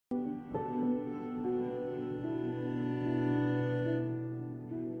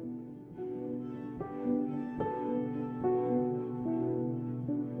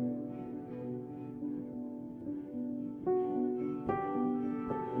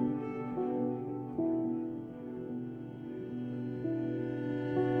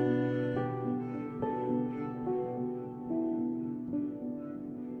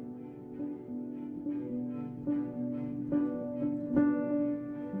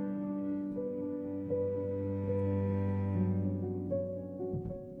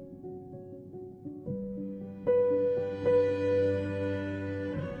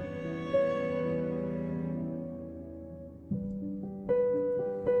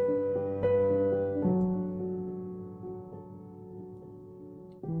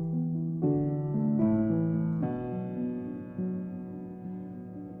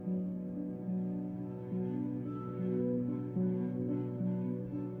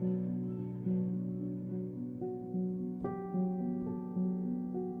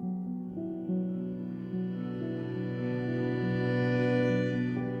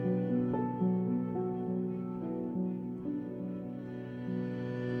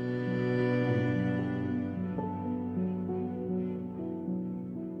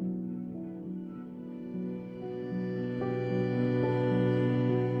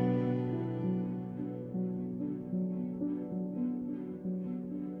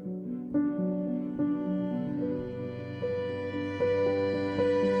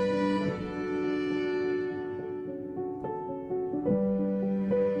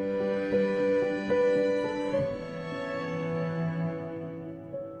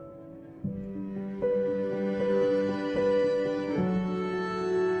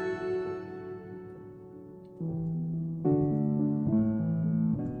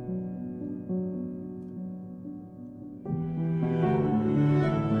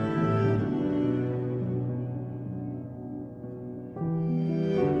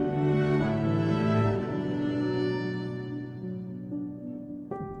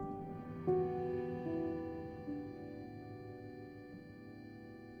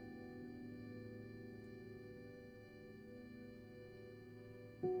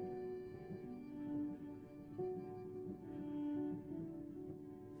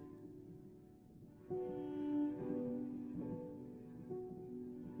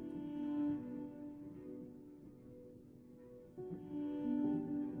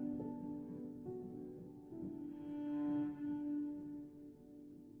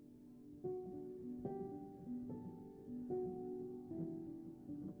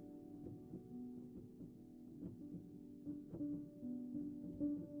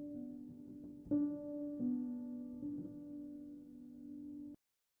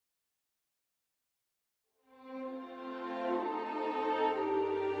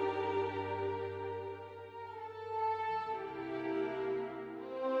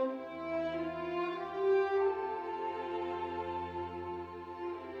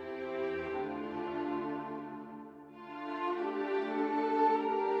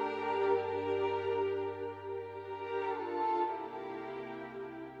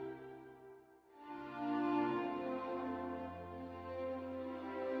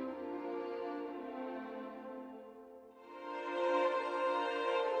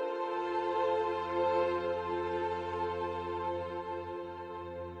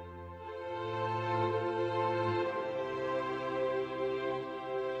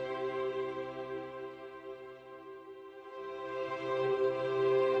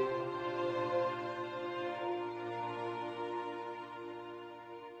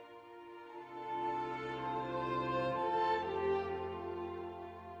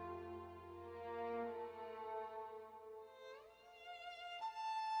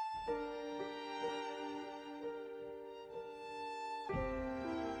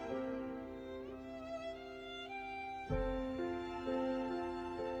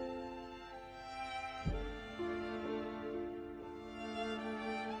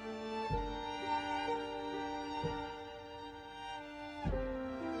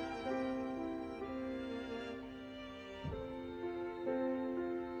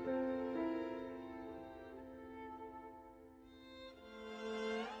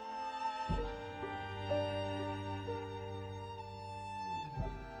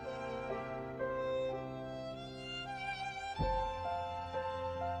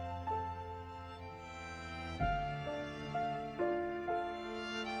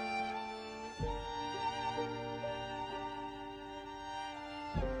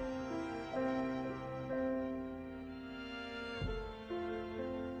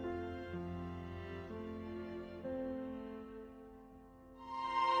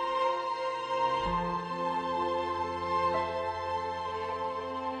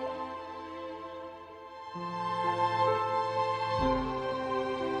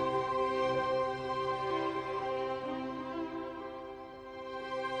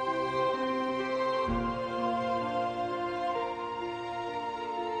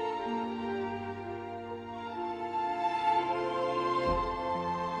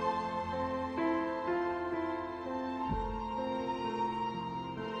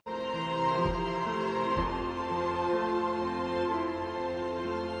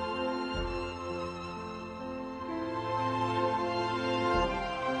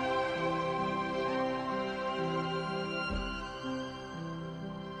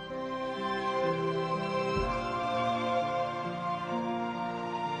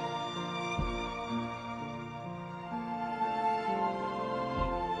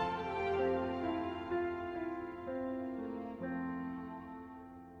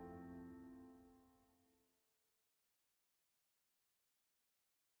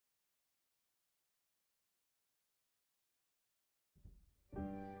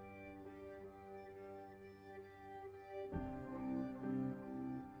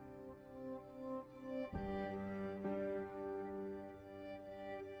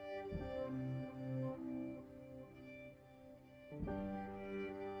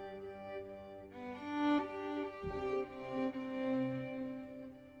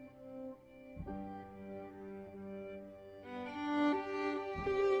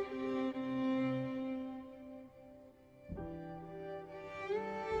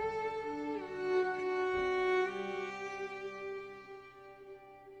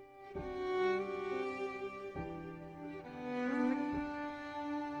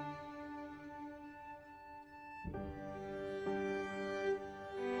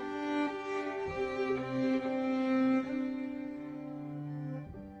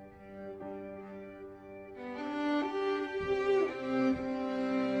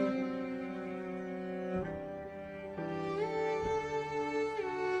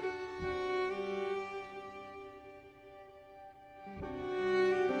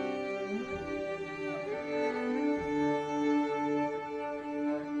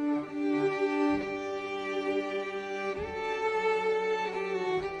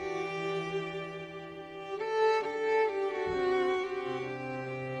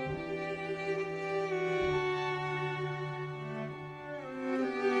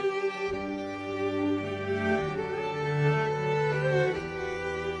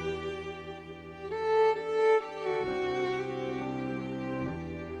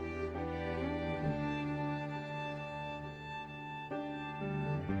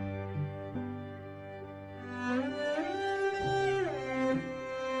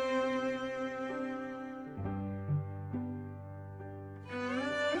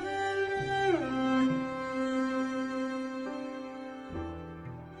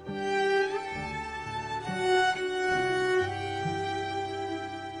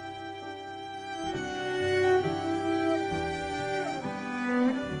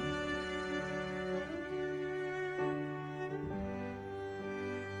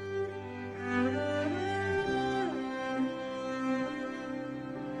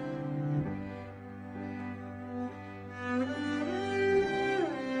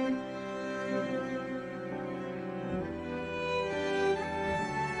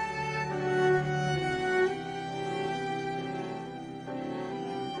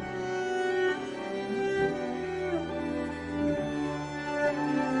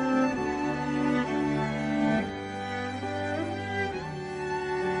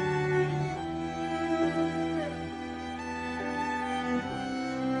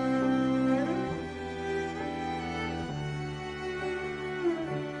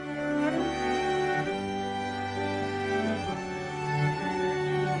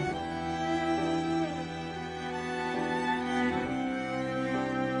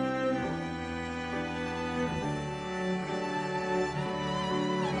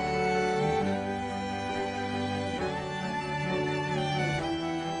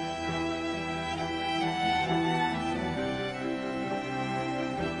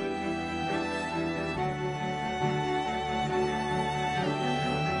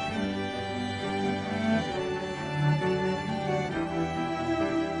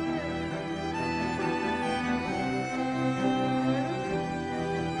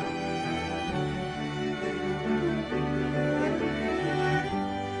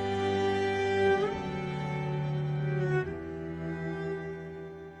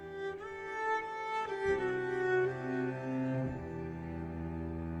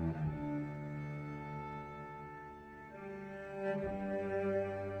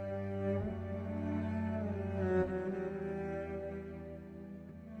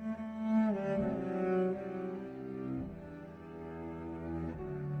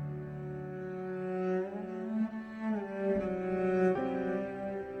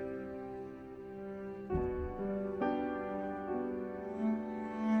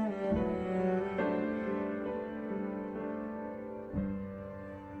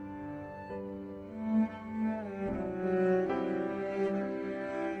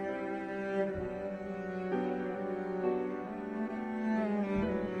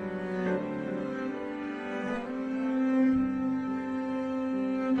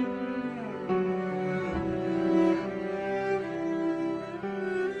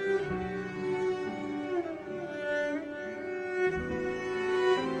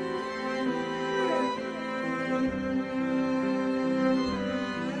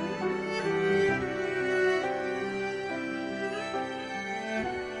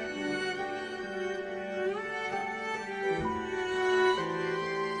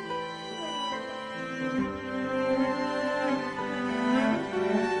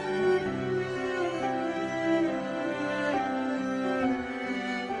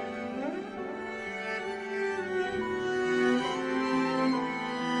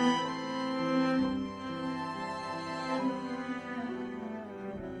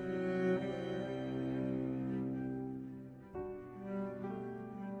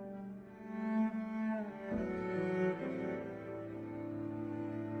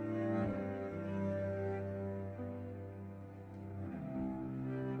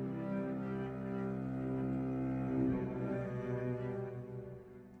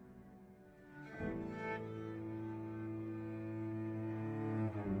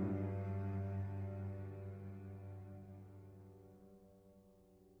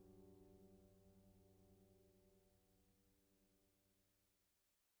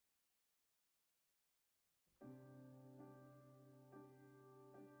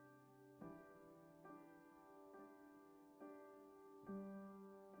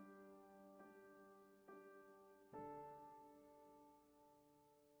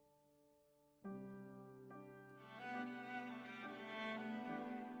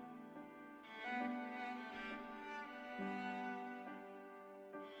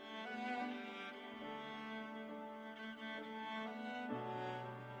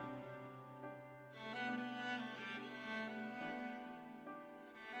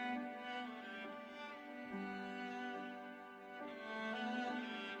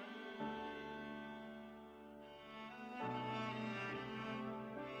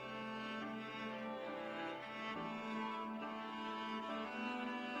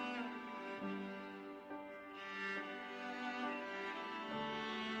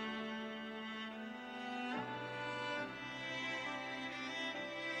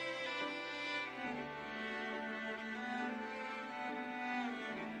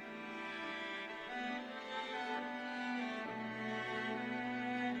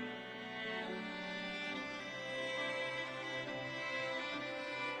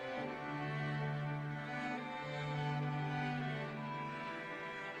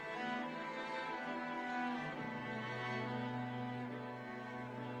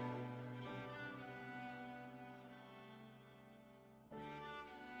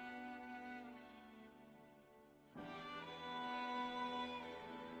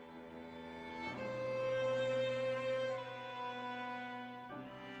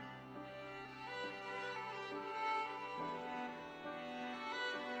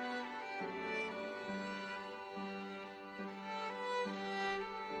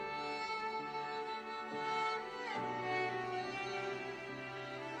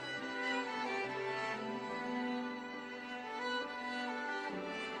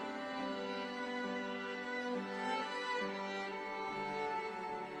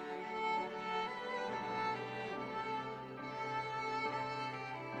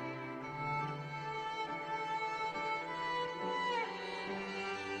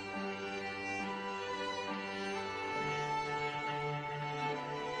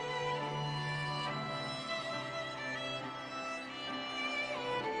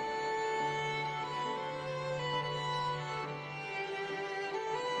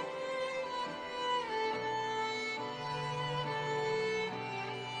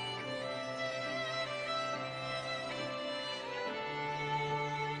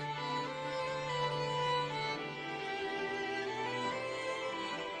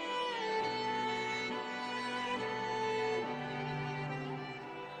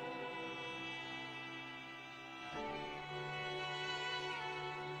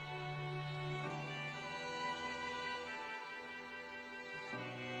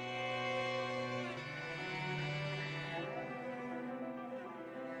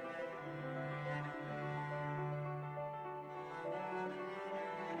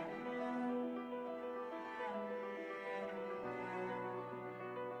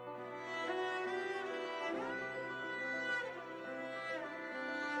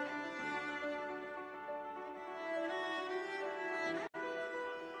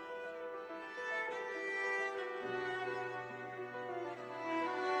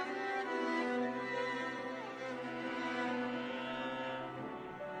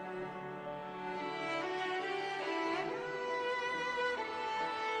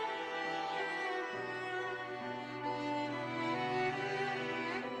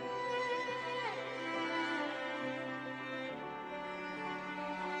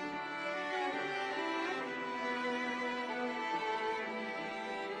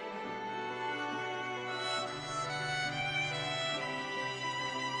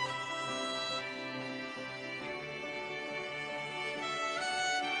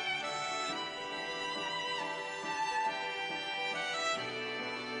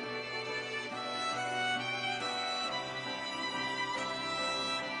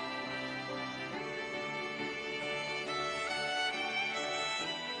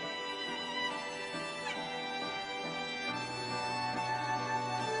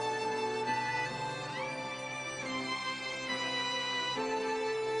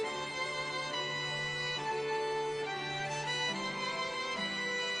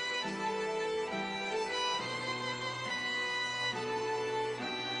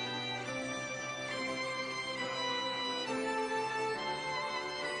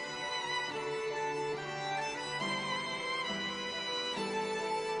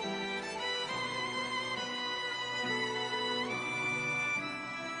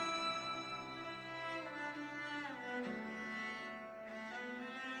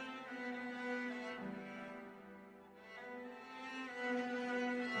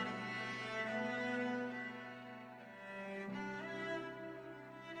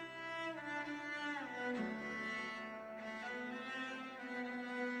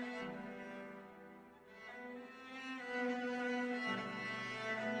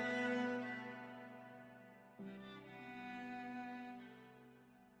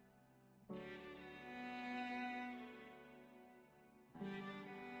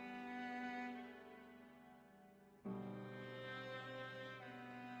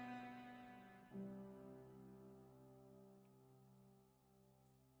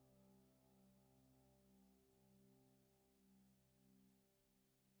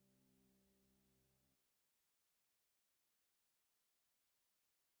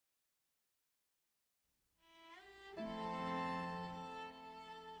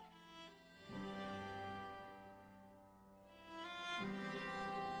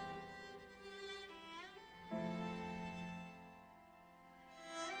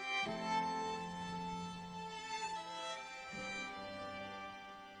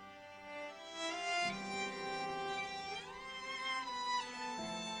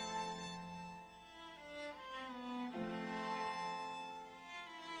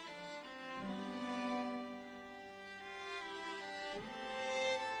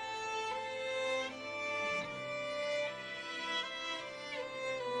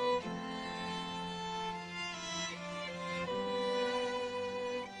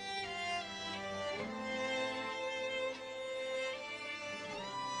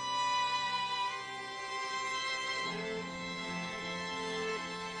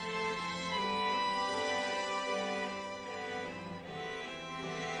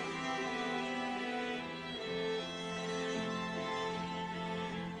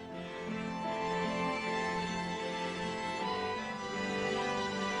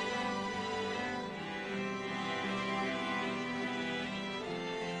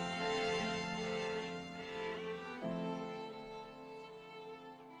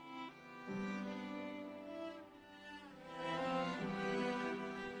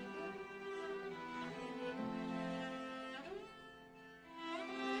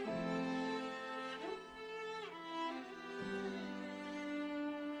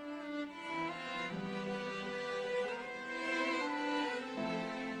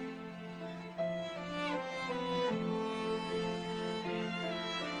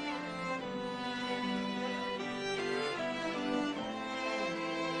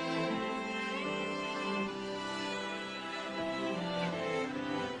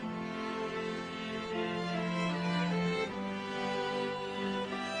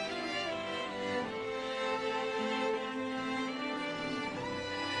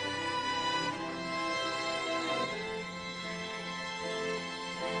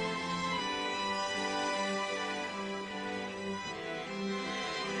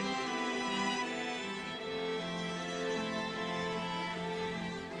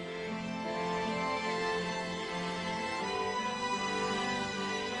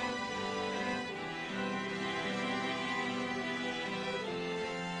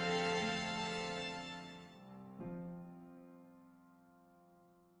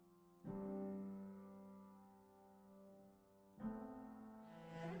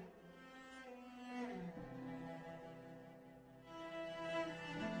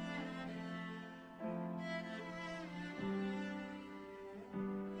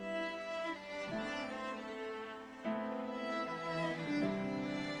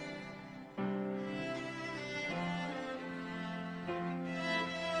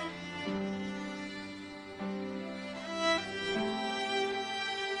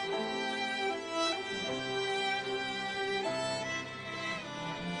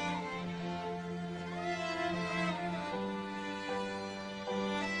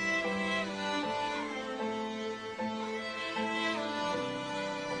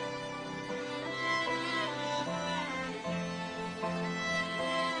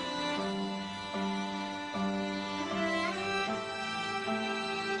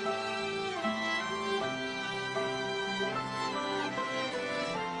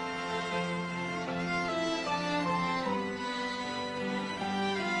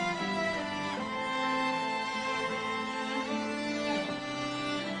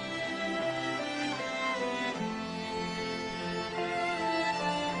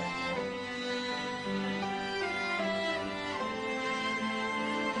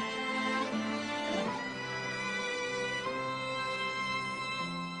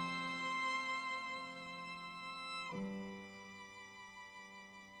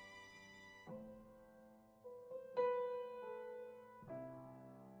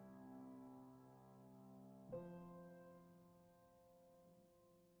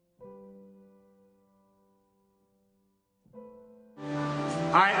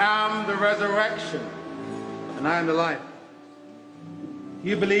resurrection, and I am the life. He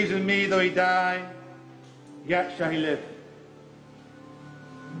who believes in me, though he die, yet shall he live.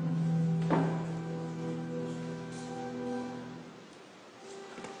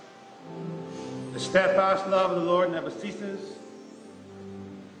 The steadfast love of the Lord never ceases.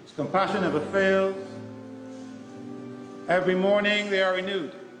 His compassion never fails. Every morning they are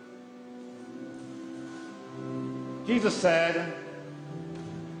renewed. Jesus said,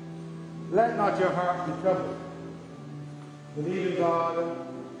 "Let not your heart be troubled. Believe in God,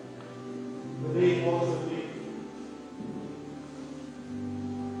 believe also in me."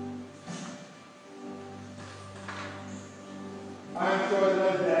 I am sure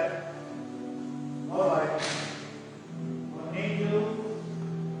that death, no life, no angels,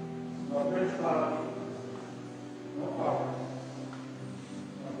 no principalities, no powers,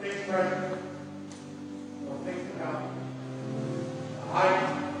 no things present, no things to come, no height,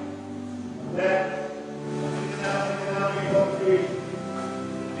 no depth, nothing else we go through,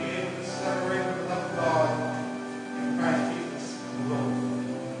 be able to separate from the love of God in Christ Jesus alone.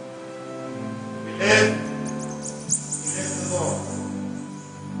 We live in the Lord.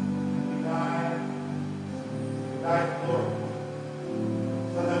 We die in the Lord.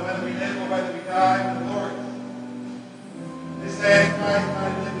 So that whether we live or whether we die in the Lord, they say Christ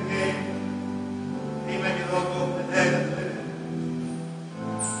might live again. He may be Lord both the dead and the living.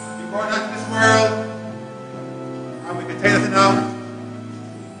 Before not this world, and we can take nothing out.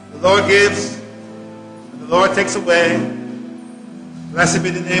 The Lord gives, and the Lord takes away. Blessed be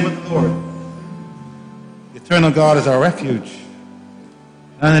the name of the Lord. The eternal God is our refuge,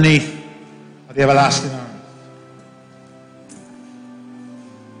 and underneath are the everlasting arms.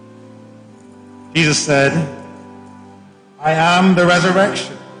 Jesus said, "I am the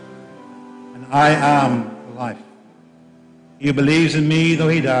resurrection, and I am the life. He who believes in me, though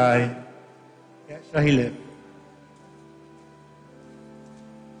he die, yet shall he live."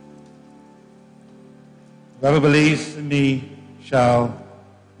 Whoever believes in me shall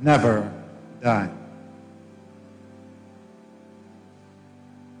never die.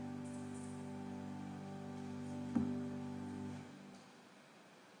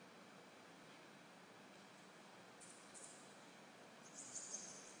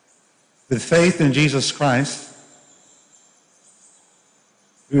 With faith in Jesus Christ,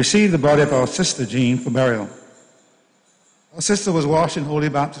 we received the body of our sister Jeane for burial. Our sister was washed in holy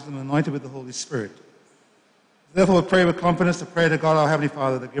baptism and anointed with the Holy Spirit. Therefore, we pray with confidence to pray to God our Heavenly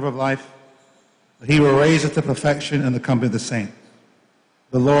Father, the giver of life, that he will raise us to perfection in the company of the saints.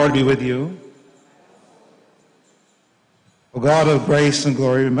 The Lord be with you. O God of grace and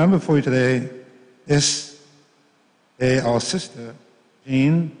glory, remember for you today, this day, our sister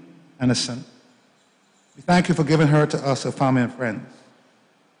Jeane, innocent. We thank you for giving her to us, her family and friends,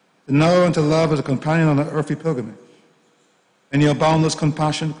 to know and to love as a companion on an earthly pilgrimage. In your boundless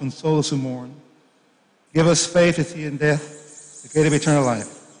compassion, console us who mourn. Give us faith to see in death the gate of eternal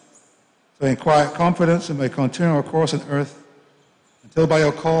life. So in quiet confidence we may continue our course on earth until by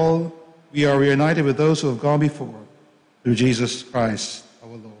your call we are reunited with those who have gone before, through Jesus Christ our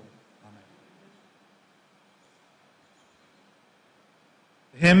Lord. Amen.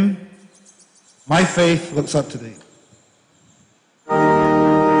 The hymn, "My Faith Looks Up to Thee." Amen.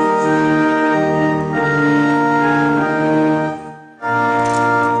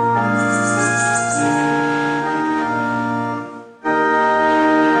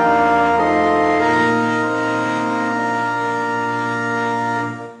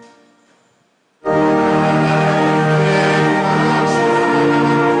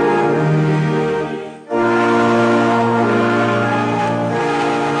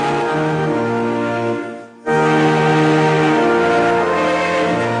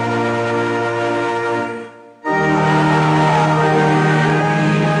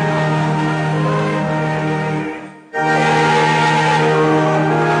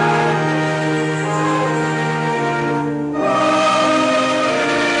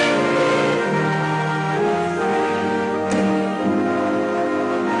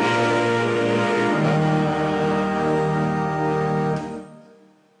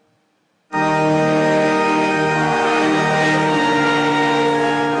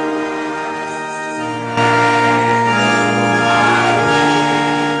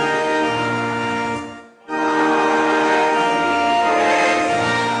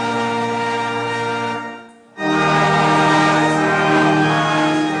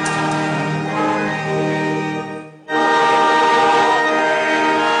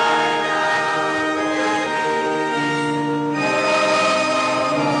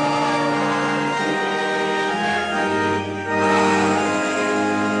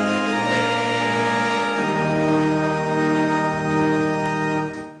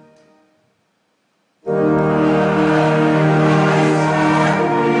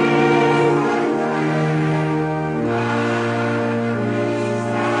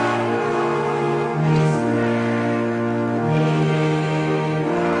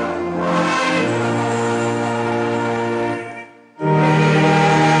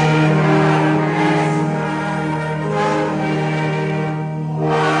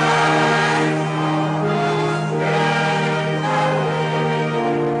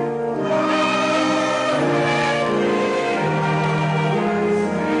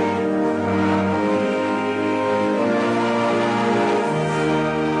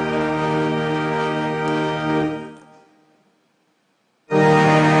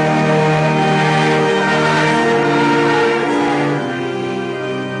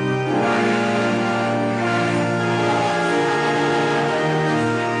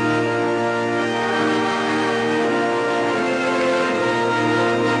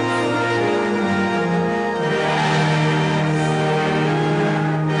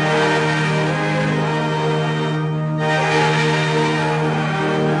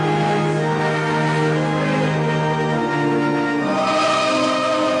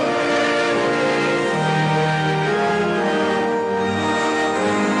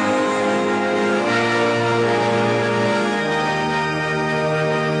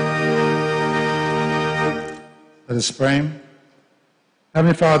 us pray.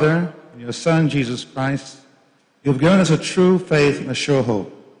 Heavenly Father, in your Son, Jesus Christ, you have given us a true faith and a sure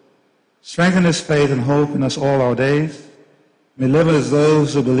hope. Strengthen this faith and hope in us all our days. May live as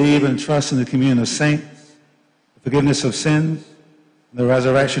those who believe and trust in the communion of saints, the forgiveness of sins, and the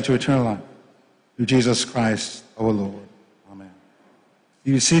resurrection to eternal life. Through Jesus Christ, our Lord. Amen.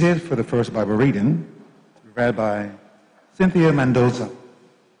 Be seated for the first Bible reading, read by Cynthia Mendoza.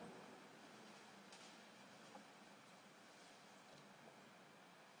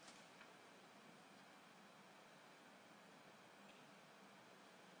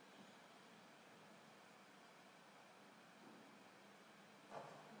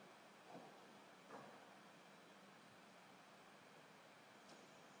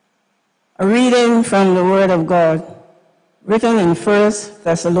 A reading from the Word of God, written in 1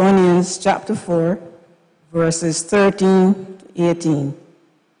 Thessalonians chapter 4, verses 13 to 18.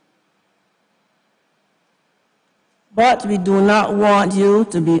 But we do not want you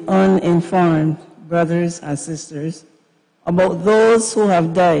to be uninformed, brothers and sisters, about those who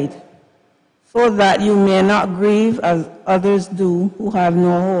have died, so that you may not grieve as others do who have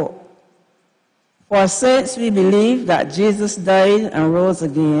no hope. For since we believe that Jesus died and rose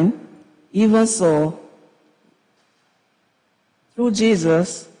again, even so, through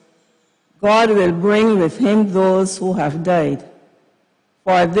Jesus, God will bring with him those who have died.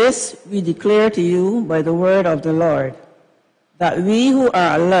 For this we declare to you by the word of the Lord, that we who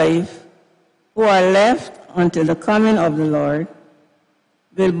are alive, who are left until the coming of the Lord,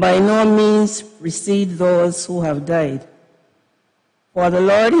 will by no means precede those who have died. For the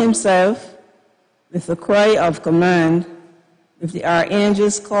Lord himself, with the cry of command, with the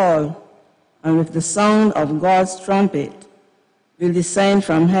archangel's call, and with the sound of God's trumpet, will descend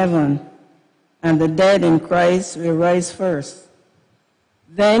from heaven, and the dead in Christ will rise first.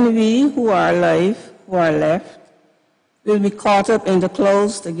 Then we who are alive, who are left, will be caught up in the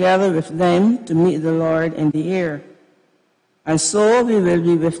clouds together with them to meet the Lord in the air. And so we will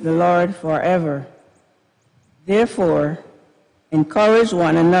be with the Lord forever. Therefore, encourage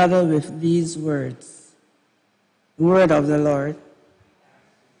one another with these words. The word of the Lord.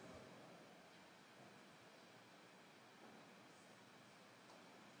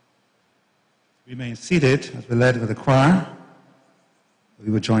 Remain seated as we led with the choir. We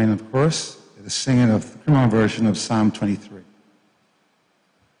will join, of course, in the singing of the Creole version of Psalm 23.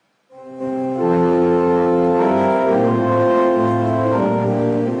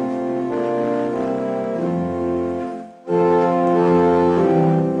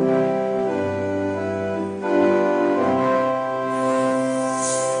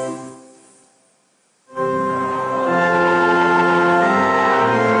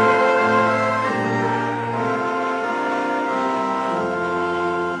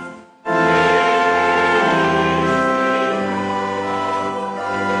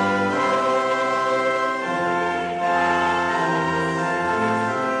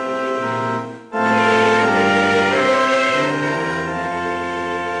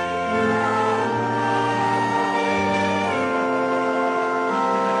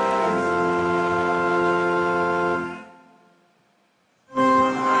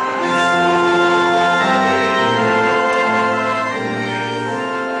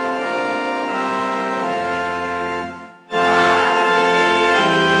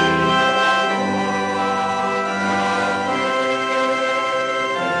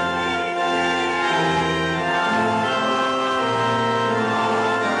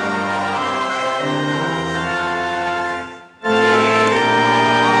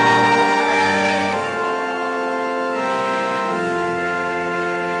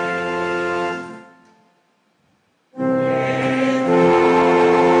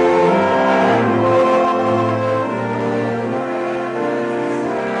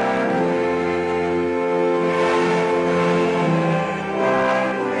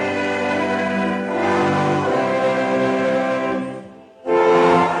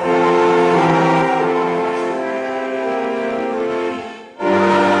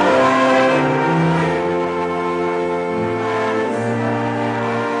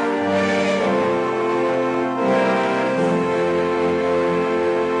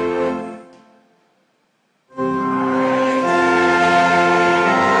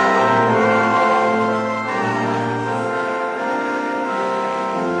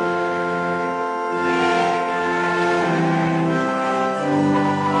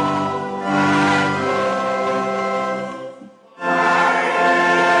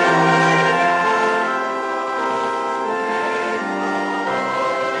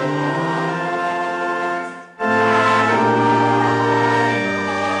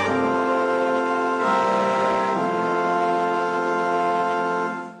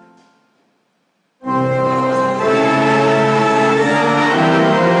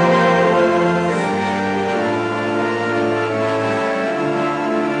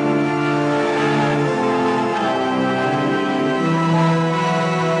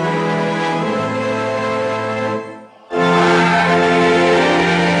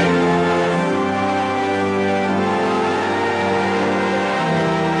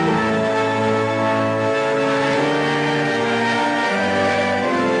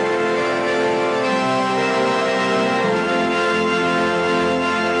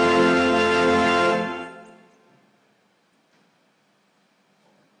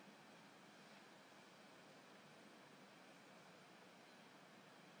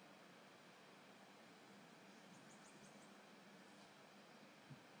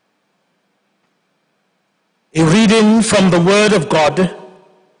 A reading from the Word of God,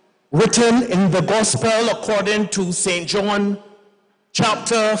 written in the Gospel according to St. John,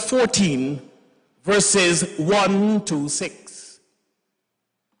 chapter 14, verses 1 to 6.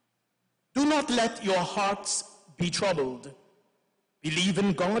 Do not let your hearts be troubled. Believe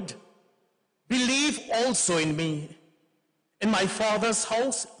in God. Believe also in me. In my Father's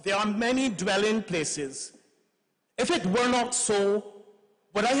house there are many dwelling places. If it were not so,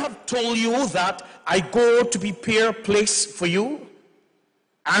 would I have told you that I go to prepare a place for you?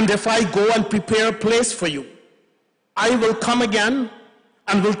 And if I go and prepare a place for you, I will come again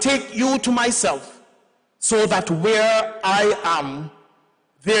and will take you to myself, so that where I am,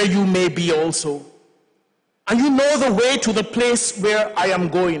 there you may be also. And you know the way to the place where I am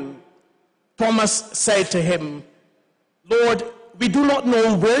going. Thomas said to him, Lord, we do not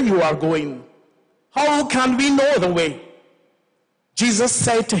know where you are going. How can we know the way? Jesus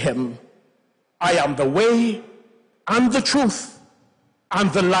said to him, I am the way and the truth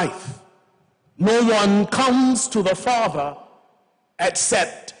and the life. No one comes to the Father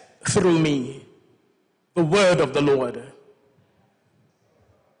except through me. The word of the Lord.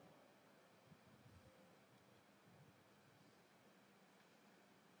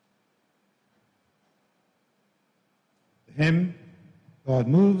 The hymn, God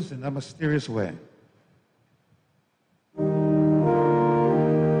Moves in a Mysterious Way.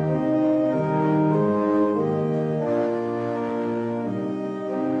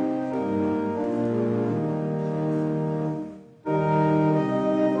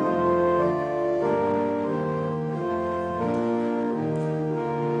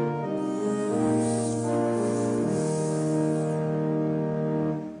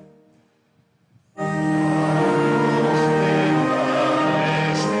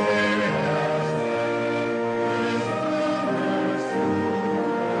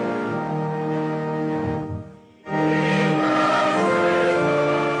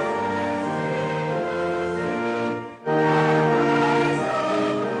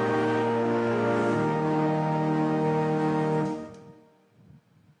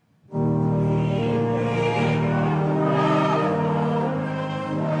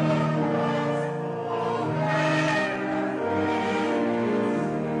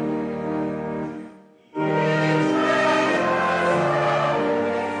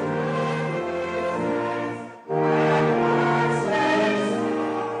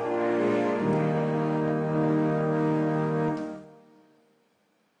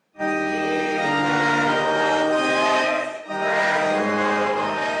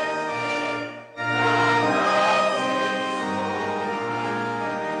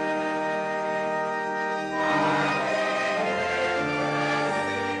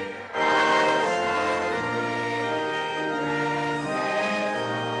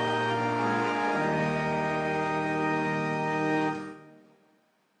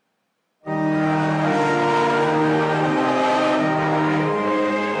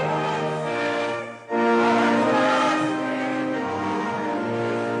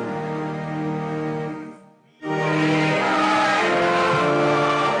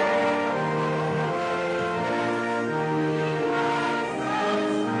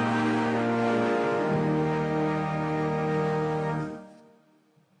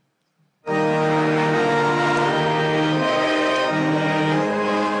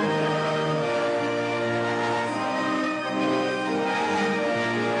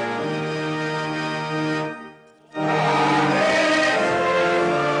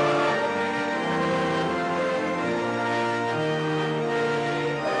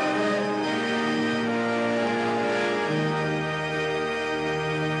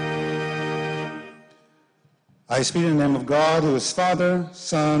 I speak in the name of God, who is Father,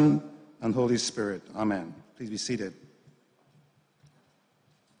 Son, and Holy Spirit. Amen. Please be seated.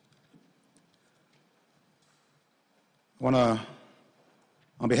 I want to,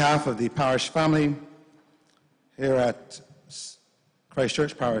 on behalf of the parish family here at Christ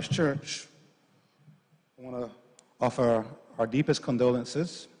Church Parish Church, I want to offer our deepest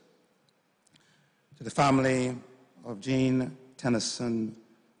condolences to the family of Jeane Tennyson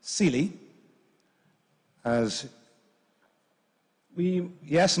Seeley, as we,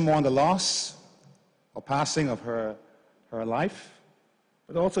 yes, mourn the loss or passing of her life,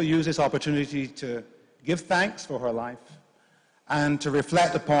 but also use this opportunity to give thanks for her life and to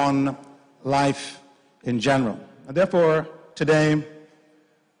reflect upon life in general. And therefore, today,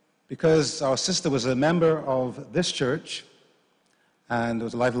 because our sister was a member of this church and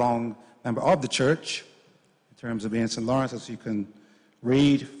was a lifelong member of the church, in terms of being in St. Lawrence, as you can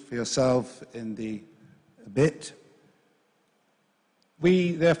read for yourself in the bit,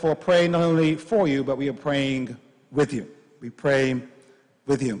 We therefore pray not only for you, but we are praying with you. We pray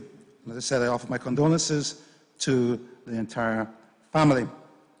with you. And as I said, I offer my condolences to the entire family.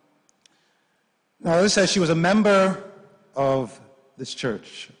 Now, as I said, she was a member of this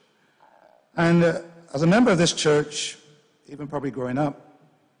church. And as a member of this church, even probably growing up,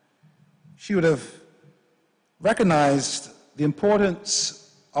 she would have recognized the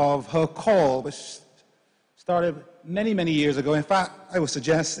importance of her call, which started many, many years ago. In fact, I would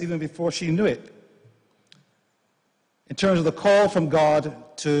suggest even before she knew it, in terms of the call from God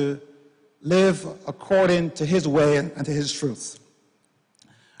to live according to his way and to his truth.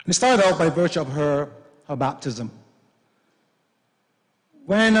 And it started out by virtue of her baptism.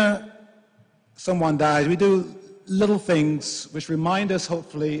 When someone dies, we do little things which remind us,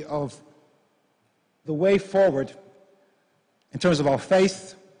 hopefully, of the way forward in terms of our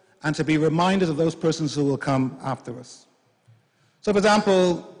faith and to be reminded of those persons who will come after us. So, for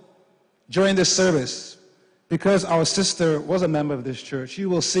example, during this service, because our sister was a member of this church, you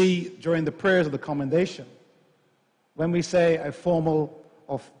will see during the prayers of the commendation, when we say a formal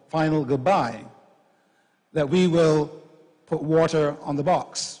or final goodbye, that we will put water on the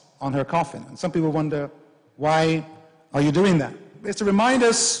box, on her coffin. And some people wonder, why are you doing that? It's to remind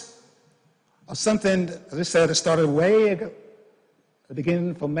us of something, as I said, that started way ago, at the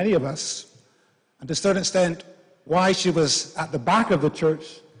beginning for many of us, and to a certain extent, why she was at the back of the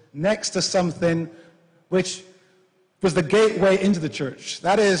church, next to something which was the gateway into the church.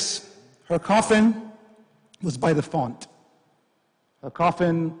 That is, her coffin was by the font. Her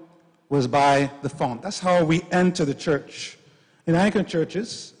coffin was by the font. That's how we enter the church. In Anglican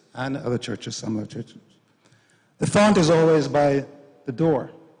churches, and other churches, some other churches, the font is always by the door.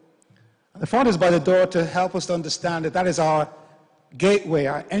 And the font is by the door to help us to understand that that is our gateway,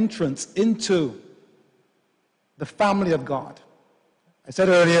 our entrance into the family of God. I said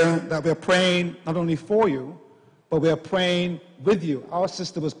earlier that we are praying not only for you, but we are praying with you. Our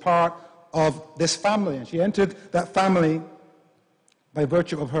sister was part of this family, and she entered that family by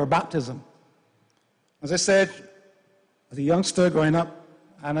virtue of her baptism. As I said, as a youngster growing up,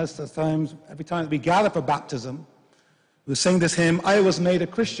 and every time we gather for baptism, we sing this hymn, I was made a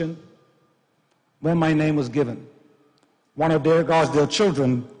Christian when my name was given, one of God's dear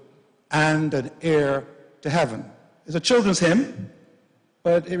children, and an heir to heaven. It's a children's hymn,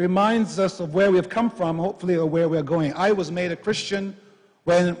 but it reminds us of where we have come from, hopefully, or where we're going. I was made a Christian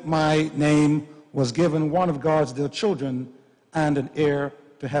when my name was given, one of God's dear children, and an heir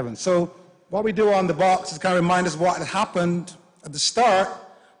to heaven. So what we do on the box is kind of remind us what had happened at the start,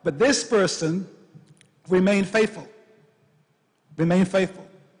 but this person remained faithful. Remain faithful.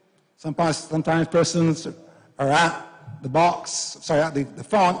 Sometimes persons are at the box, at the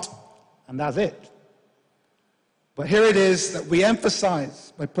font, and that's it. But here it is that we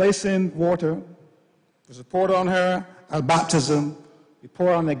emphasize by placing water. There's a pour on her at baptism. We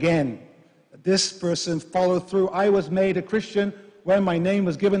pour on again. That this person followed through. I was made a Christian when my name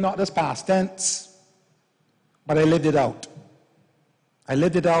was given, not just past tense, but I lived it out. I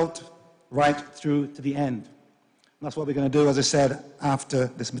lived it out right through to the end. And that's what we're going to do, as I said, after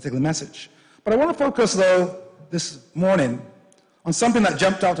this particular message. But I want to focus, though, this morning on something that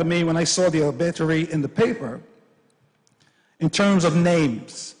jumped out to me when I saw the obituary in the paper in terms of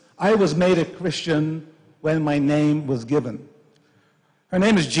names. I was made a Christian when my name was given. Her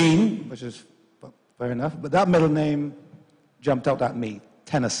name is Jeane, which is fair enough, but that middle name jumped out at me,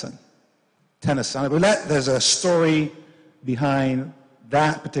 Tennyson. Tennyson. There's a story behind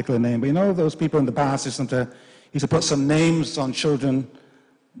that particular name. But you know, those people in the past used to put some names on children,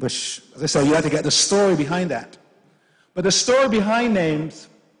 which, as I say, you had to get the story behind that. But the story behind names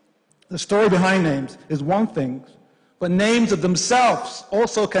is one thing, but names of themselves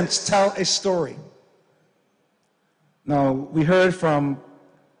also can tell a story. Now, we heard from,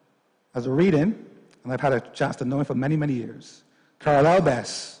 as a reading, and I've had a chance to know him for many, many years, Carl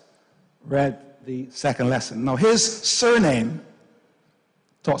Albess read the second lesson. Now, his surname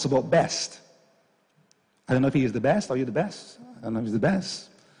talks about best. I don't know if he is the best. Are you the best? I don't know if he's the best.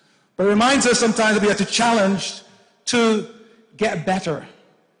 But it reminds us sometimes that we have to challenge to get better.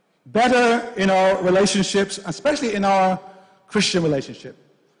 Better in our relationships, especially in our Christian relationship.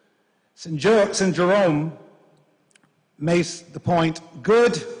 St. Jerome makes the point,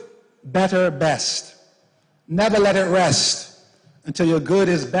 good, better, best. Never let it rest until your good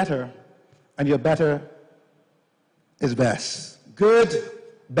is better and your better is best. Good,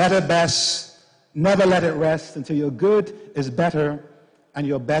 better, best. Never let it rest until your good is better and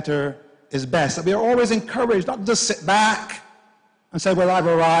your better is best. That we are always encouraged not to just sit back and say, well, I've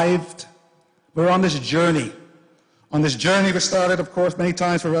arrived. We're on this journey On this journey which started, of course, many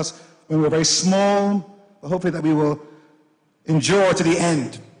times for us when we were very small, but hopefully that we will endure to the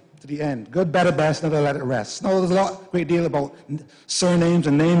end. To the end. Good, better, best, never let it rest. No, there's a great deal about surnames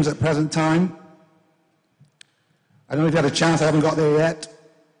and names at present time. I don't know if you had a chance, I haven't got there yet,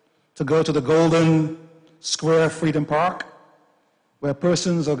 to go to the Golden Square Freedom Park, where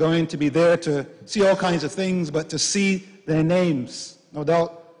persons are going to be there to see all kinds of things, but to see their names. No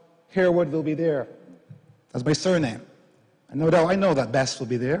doubt, Harewood will be there. That's my surname. And no doubt, I know that Best will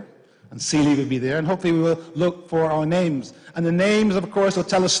be there, and Seeley will be there, and hopefully we will look for our names. And the names, of course, will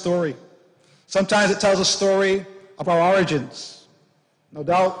tell a story. Sometimes it tells a story of our origins. No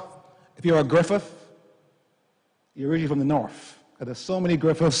doubt, if you're a Griffith, you're originally from the north. There's so many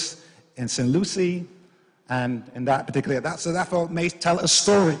Griffiths in St. Lucie, and in that particular, so therefore may tell a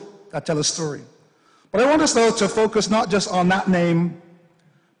story. That tell a story. But I want us, though, to focus not just on that name,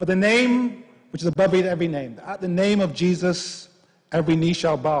 but the name which is above every name. At the name of Jesus, every knee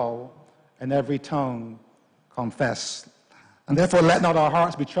shall bow, and every tongue confess. And therefore, let not our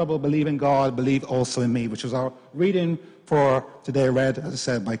hearts be troubled. Believe in God, believe also in me, which was our reading for today, read, as I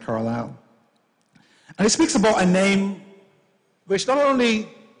said, by Carlyle. And it speaks about a name which not only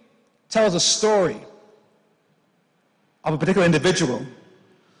tells a story of a particular individual,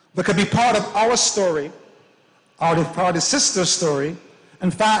 but could be part of our story, part of his sister's story, in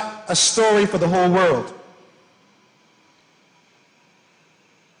fact, a story for the whole world.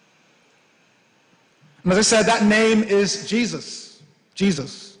 And as I said, that name is Jesus.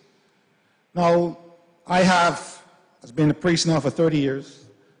 Jesus. Now, I have, as been a priest now for 30 years,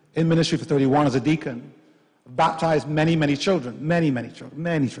 in ministry for 31 as a deacon, baptized many, many children, many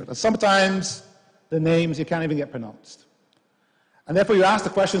children. Sometimes the names you can't even get pronounced. And therefore you ask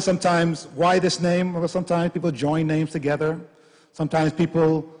the question sometimes, why this name? Well, sometimes people join names together. Sometimes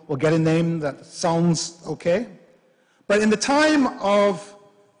people will get a name that sounds okay. But in the time of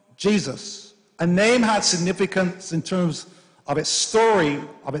Jesus, a name had significance in terms of its story,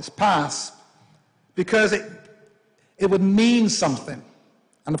 of its past, because it would mean something.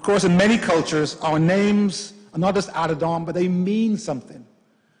 And of course, in many cultures, our names are not just added on, but they mean something.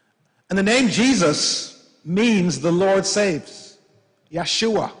 And the name Jesus means the Lord saves.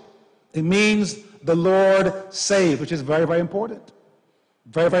 Yeshua. It means the Lord saves, which is very, very important.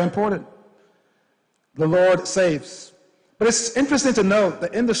 Very, very important. The Lord saves. But it's interesting to note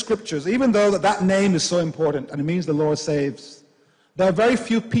that in the scriptures, even though that name is so important and it means the Lord saves, there are very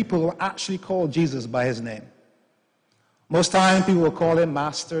few people who actually call Jesus by his name. Most times people will call him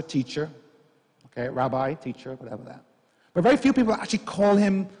master, teacher, okay, rabbi, teacher, whatever that. But very few people actually call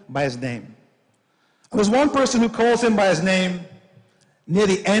him by his name. And there's one person who calls him by his name near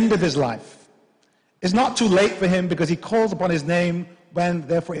the end of his life. It's not too late for him because he calls upon his name when,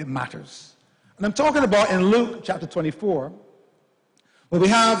 therefore, it matters. And I'm talking about in Luke chapter 24, where we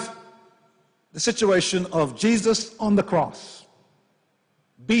have the situation of Jesus on the cross,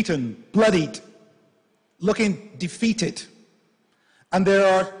 beaten, bloodied, looking defeated. And there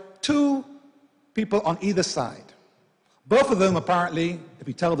are two people on either side. Both of them, apparently, if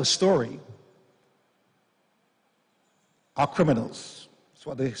you tell the story, are criminals. That's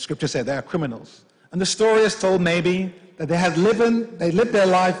what the scripture said, they are criminals. And the story is told maybe that they lived their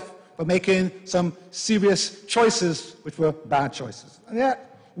life by making some serious choices, which were bad choices. And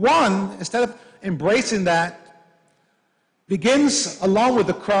yet, one, instead of embracing that, begins, along with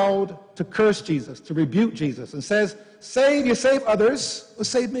the crowd, to curse Jesus, to rebuke Jesus, and says, you save others, or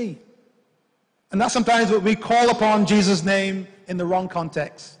save me. And that's sometimes what we call upon Jesus' name in the wrong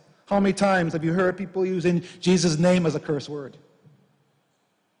context. How many times have you heard people using Jesus' name as a curse word?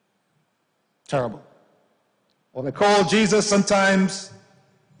 Terrible. Or they call Jesus sometimes,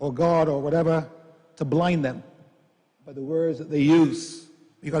 or God, or whatever, to blind them by the words that they use.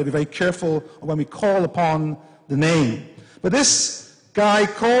 You've got to be very careful when we call upon the name. But this guy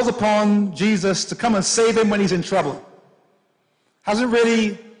calls upon Jesus to come and save him when he's in trouble. Hasn't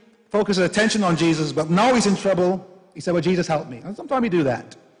really focused his attention on Jesus, but now he's in trouble. He said, well, Jesus, help me. And sometimes we do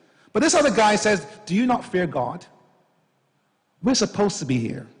that. But this other guy says, do you not fear God? We're supposed to be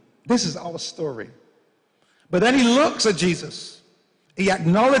here. This is our story. But then he looks at Jesus. He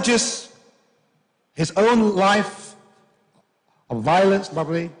acknowledges his own life of violence,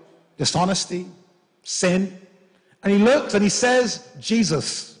 probably, dishonesty, sin. And he looks and he says,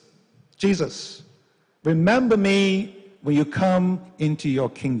 Jesus, remember me when you come into your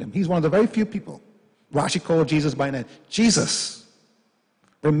kingdom. He's one of the very few people who actually call Jesus by name. Jesus,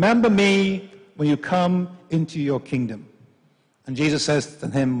 remember me when you come into your kingdom. And Jesus says to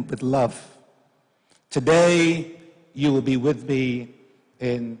him with love, today you will be with me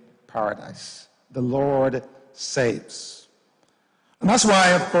in paradise. The Lord saves. And that's why,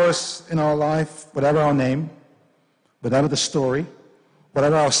 of course, in our life, whatever our name, whatever the story,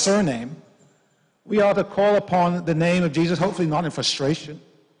 whatever our surname, we are to call upon the name of Jesus, hopefully not in frustration,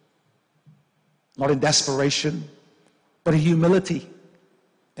 not in desperation, but in humility,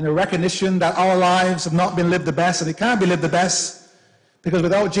 in a recognition that our lives have not been lived the best, and it can't be lived the best, because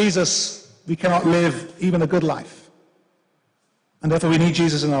without Jesus, we cannot live even a good life. And therefore, we need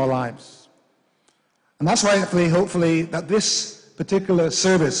Jesus in our lives. And that's why, hopefully, that this particular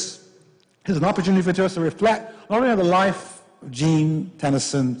service is an opportunity for us to reflect not only on the life of Jeane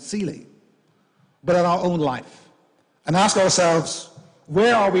Tennyson Seeley, but on our own life, and ask ourselves,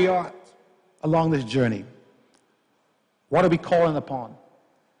 where are we at along this journey? What are we calling upon?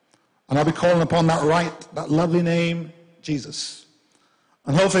 And are we calling upon that lovely name, Jesus?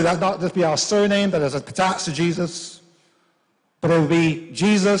 And hopefully that not just be our surname that is attached to Jesus, but it will be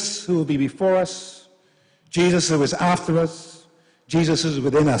Jesus who will be before us, Jesus who is after us, Jesus is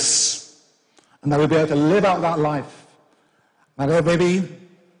within us, and that we'll be able to live out that life. And maybe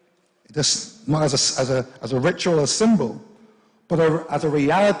just not as a ritual or symbol, but as a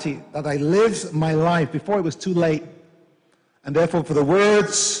reality that I lived my life before it was too late. And therefore, for the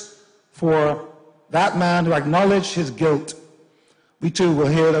words for that man to acknowledge his guilt, we too will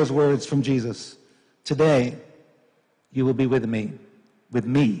hear those words from Jesus. Today, you will be with me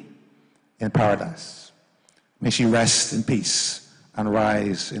in paradise. May she rest in peace and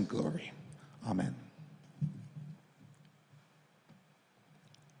rise in glory. Amen.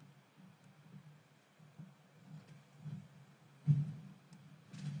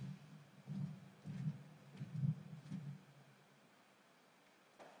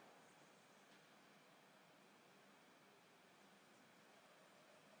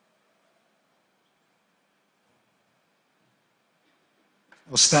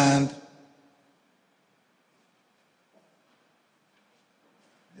 We'll stand.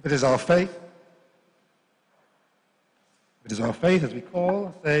 If it is our faith, as we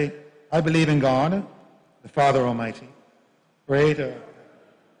call, say, I believe in God, the Father Almighty, creator.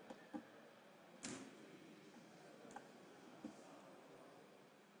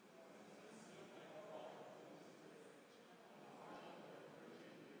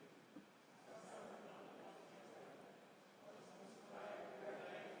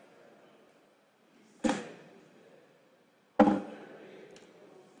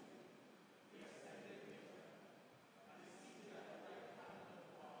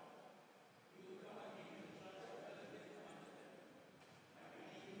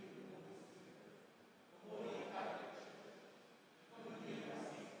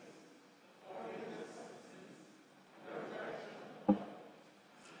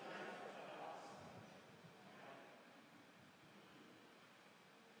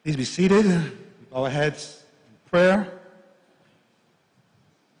 Please be seated. Bow our heads in prayer.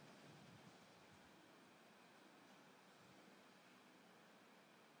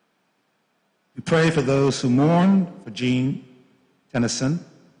 We pray for those who mourn for Jeane Tennyson.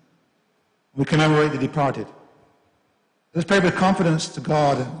 We commemorate the departed. Let's pray with confidence to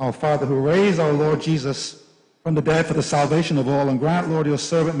God, our Father, who raised our Lord Jesus from the dead for the salvation of all, and grant, Lord, your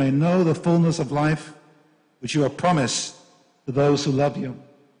servant may know the fullness of life which you have promised to those who love you.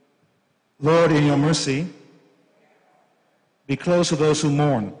 Lord, in your mercy, be close to those who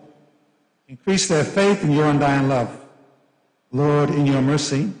mourn. Increase their faith in your undying love. Lord, in your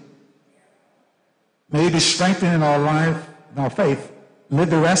mercy, may we be strengthened in our life, in our faith,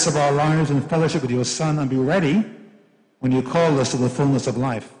 live the rest of our lives in fellowship with your Son, and be ready when you call us to the fullness of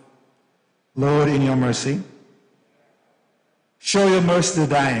life. Lord, in your mercy, show your mercy to the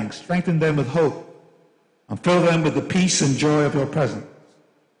dying, strengthen them with hope, and fill them with the peace and joy of your presence.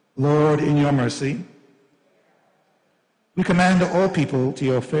 Lord, in your mercy, we command all people to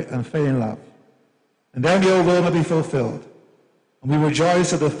your unfailing love, and then your will may be fulfilled. And we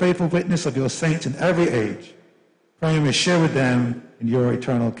rejoice at the faithful witness of your saints in every age, praying we share with them in your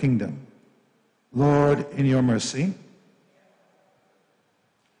eternal kingdom. Lord, in your mercy,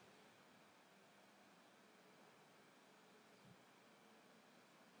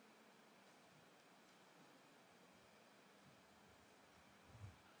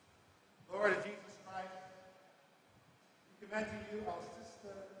 Lord Jesus Christ, we commend to you our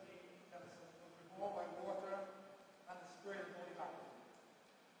sister Jeane Tennyson, who was born by water and the Spirit of Holy Baptism.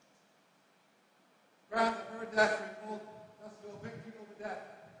 Grant that her death remote thus no victory over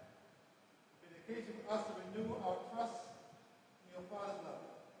death, be the occasion for us to renew our trust in your Father's love.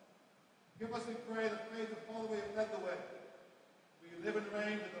 Give us, we pray, the faith to follow the way you led the way. We live and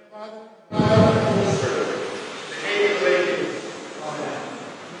reign with the Father, and the Holy Spirit, the age of ages. Amen.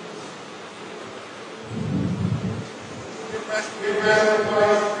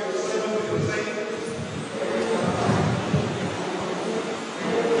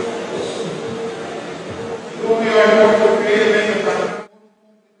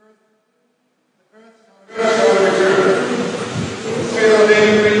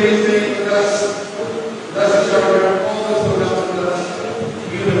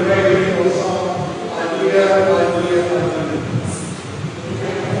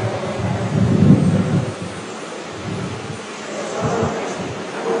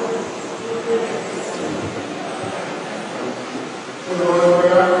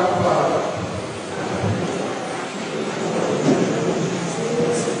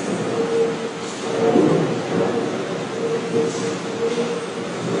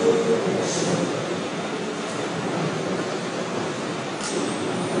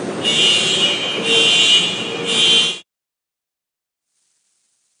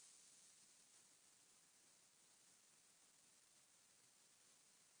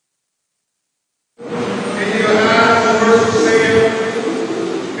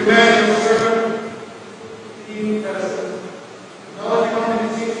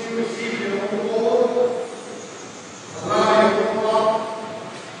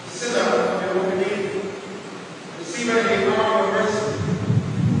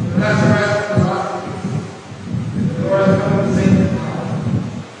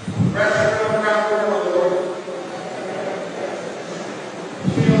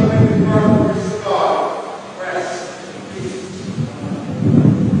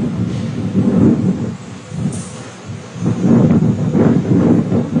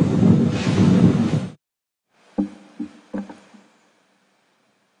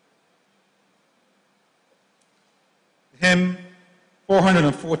 Hymn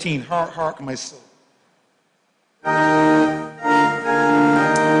 414, Hark, Hark, My Soul.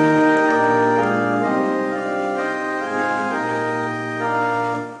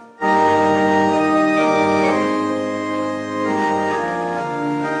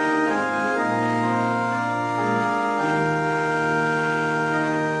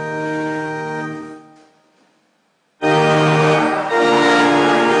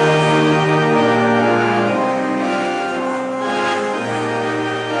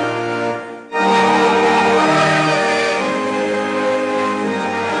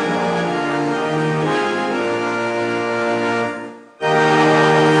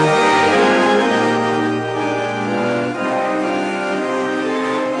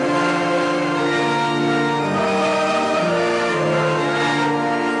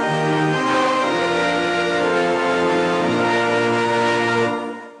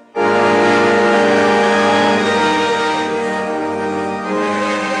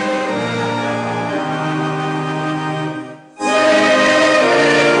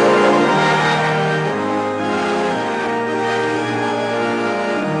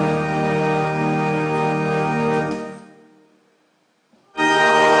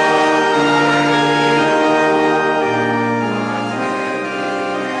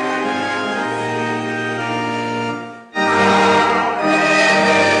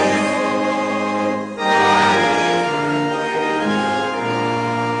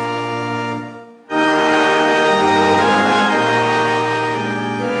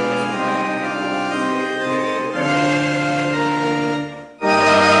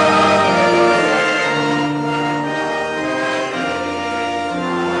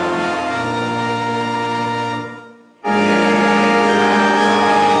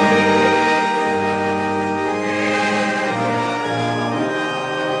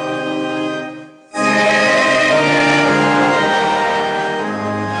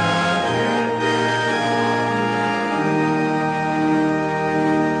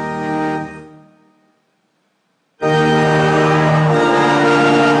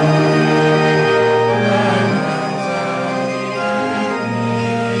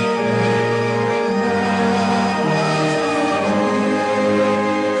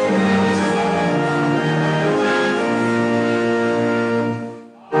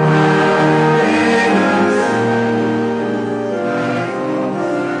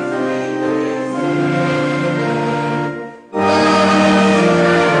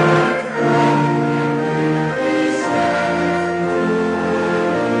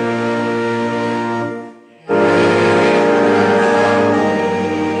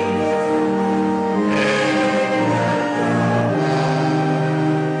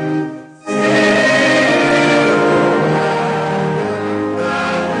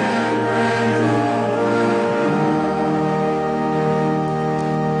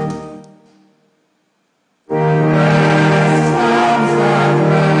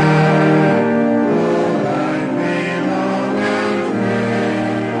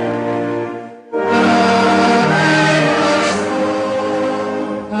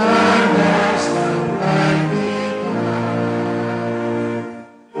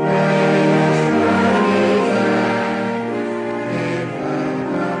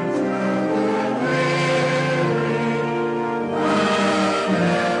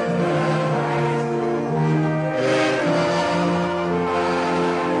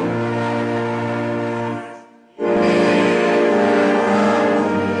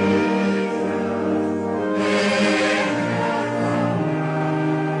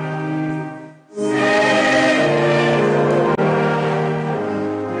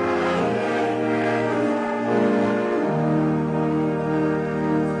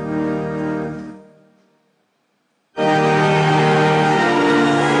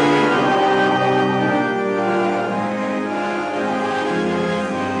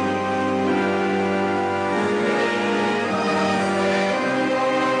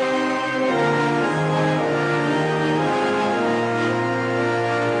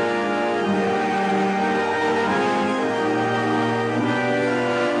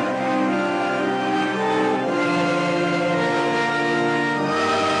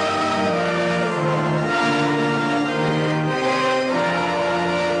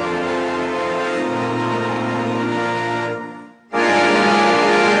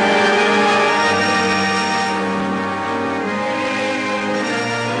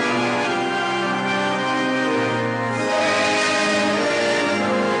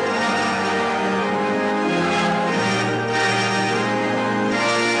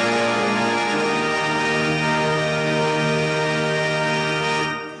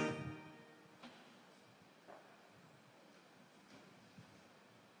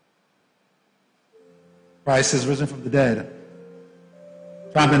 Christ is risen from the dead,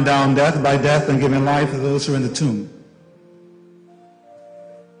 trampling down death by death and giving life to those who are in the tomb.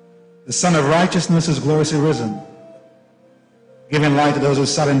 The Son of Righteousness is gloriously risen, giving light to those who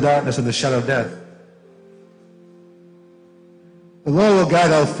sat in darkness and the shadow of death. The Lord will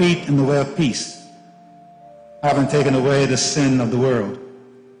guide our feet in the way of peace, having taken away the sin of the world.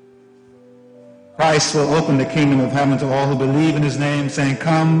 Christ will open the kingdom of heaven to all who believe in his name, saying,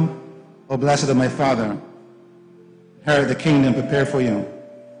 "Come, O blessed of my Father, inherit the kingdom prepared for you.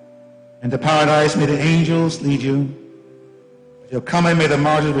 Into paradise may the angels lead you. As you come in, may the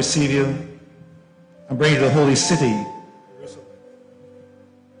martyrs receive you and bring you to the holy city."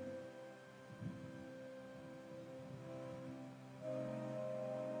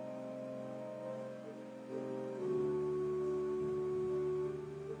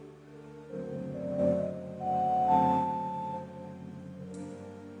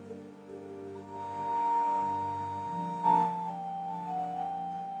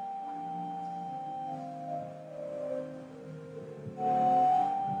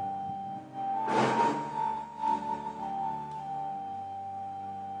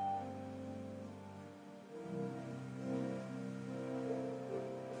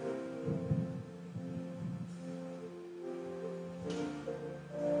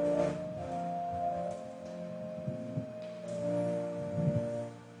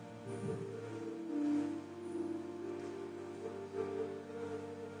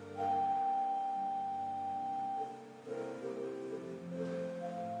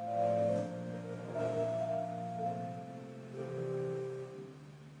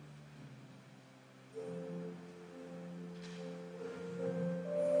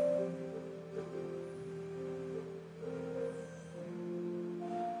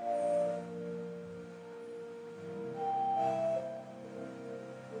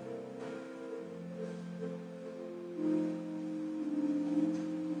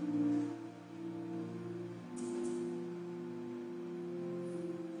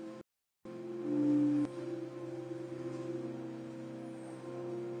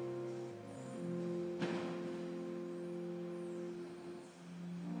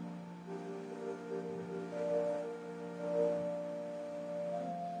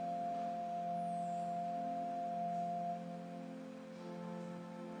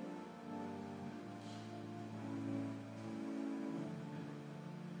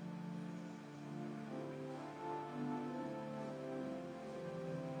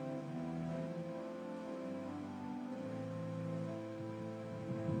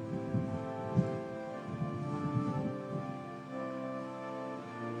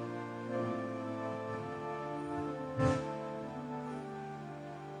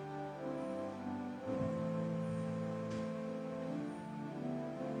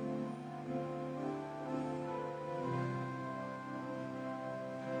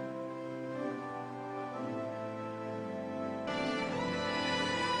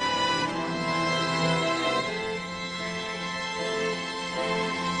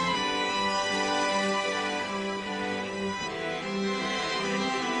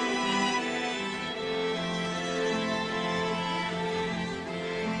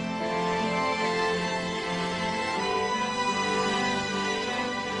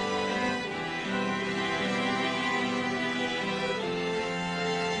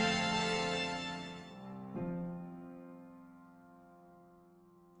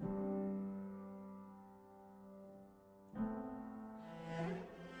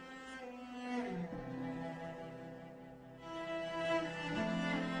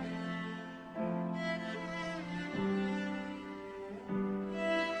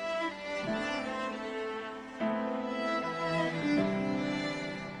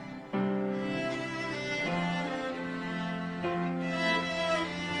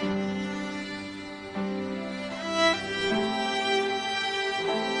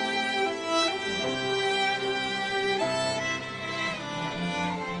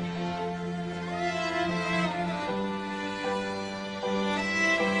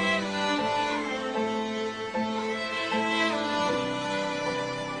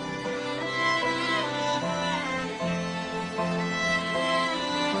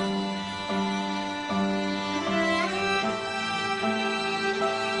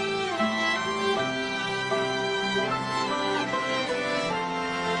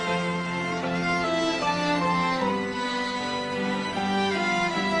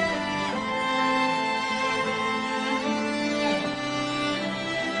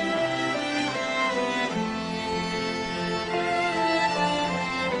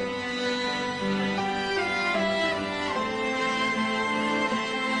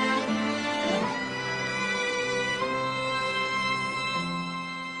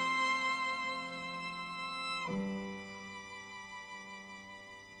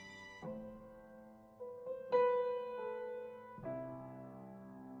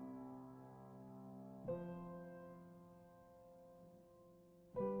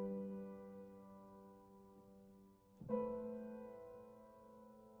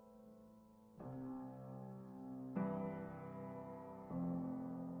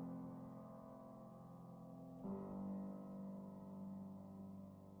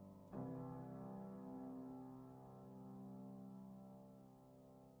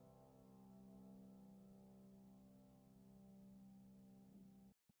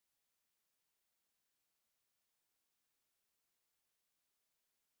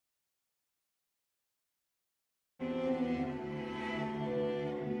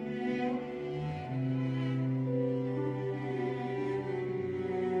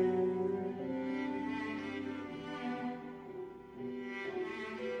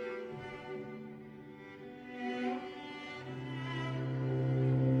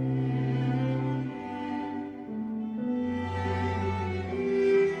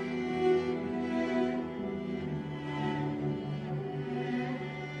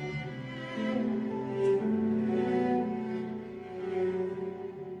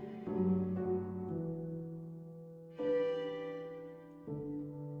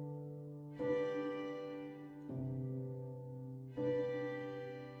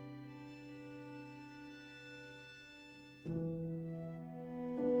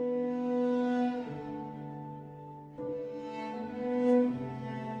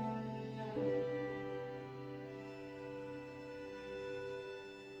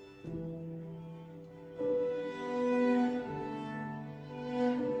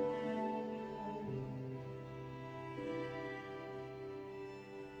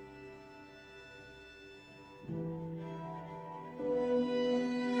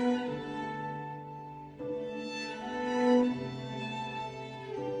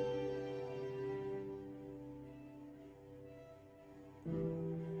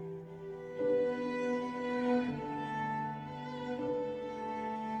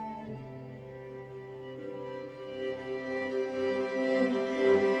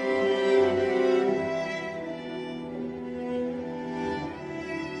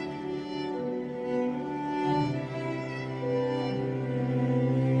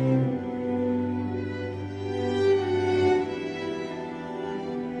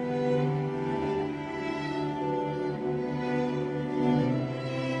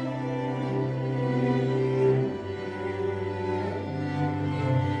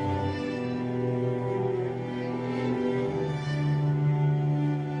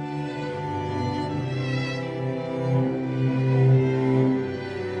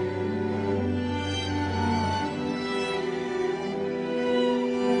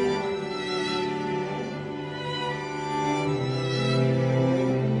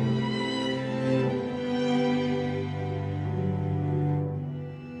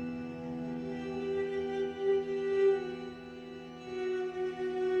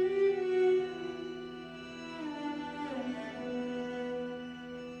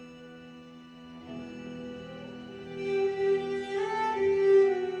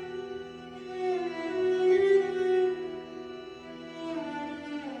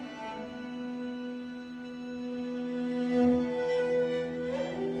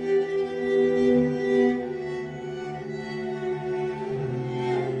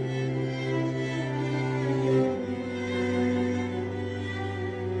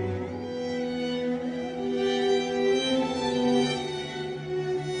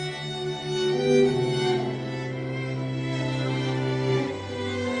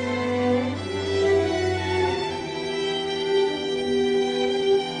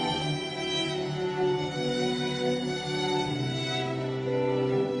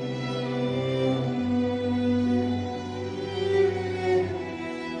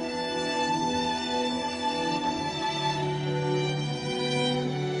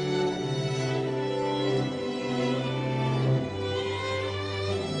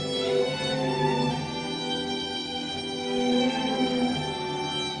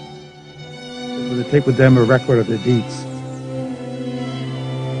 take with them a record of their deeds.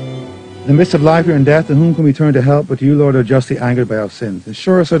 In the midst of life and death, in whom can we turn to help but you, Lord, are justly angered by our sins?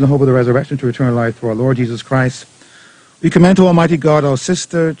 Ensure us in the hope of the resurrection to eternal life through our Lord Jesus Christ. We commend to Almighty God our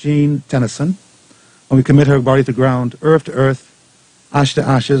sister, Jeane Tennyson, and we commit her body to ground, earth to earth, ash to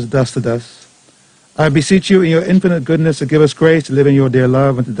ashes, dust to dust. I beseech you in your infinite goodness to give us grace to live in your dear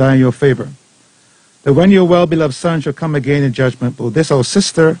love and to die in your favor, that when your well-beloved Son shall come again in judgment, both this our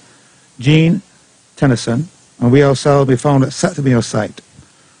sister, Jeane Tennyson, and we ourselves be found acceptable in your sight.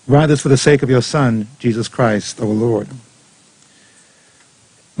 Grant this for the sake of your Son, Jesus Christ, our Lord.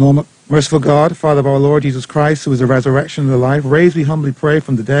 Lord, merciful God, Father of our Lord Jesus Christ, who is the resurrection and the life, raise, we humbly pray,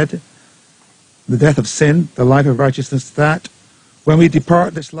 from the dead, the death of sin, the life of righteousness, that when we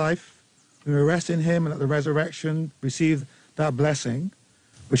depart this life, we may rest in him and at the resurrection receive that blessing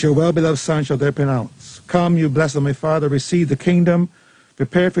which your well-beloved Son shall there pronounce. Come, you blessed of my Father, receive the kingdom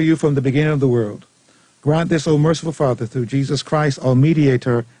prepared for you from the beginning of the world. Grant this, O merciful Father, through Jesus Christ, our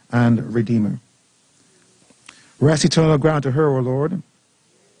mediator and Redeemer. Rest eternal grant to her, O Lord.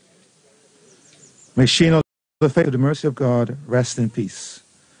 May she, in all the faith of the mercy of God, rest in peace.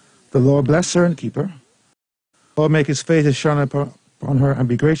 The Lord bless her and keep her. The Lord make his face to shine upon her and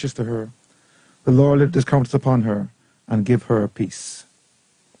be gracious to her. The Lord lift his countenance upon her and give her peace.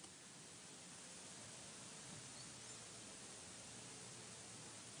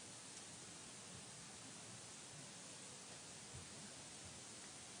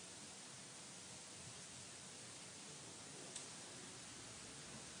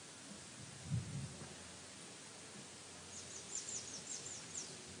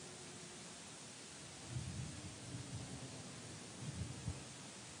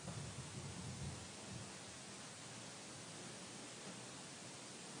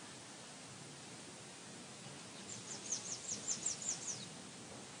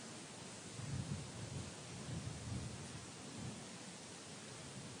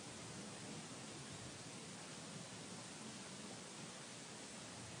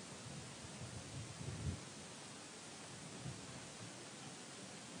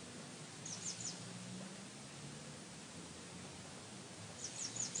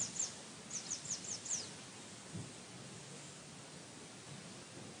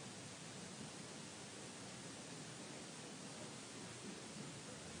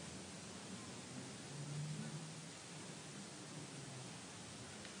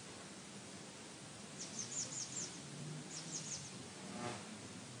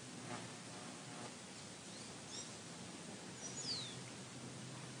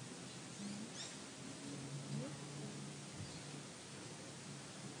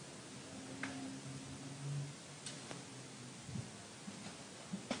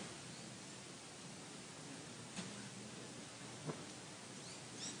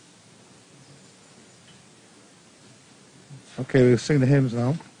 Okay, we'll sing the hymns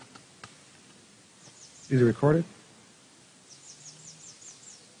now. These are recorded.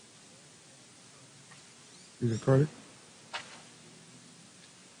 These are recorded.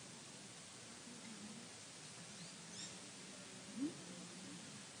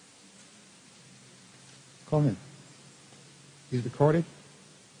 Call in. These recorded.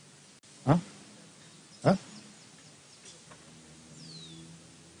 Huh? Huh?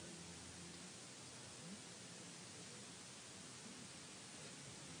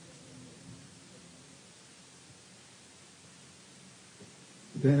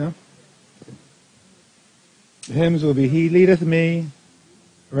 You know? The hymns will be, He leadeth me,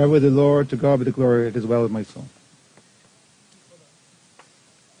 forever the Lord, to God be the glory, it is well with my soul.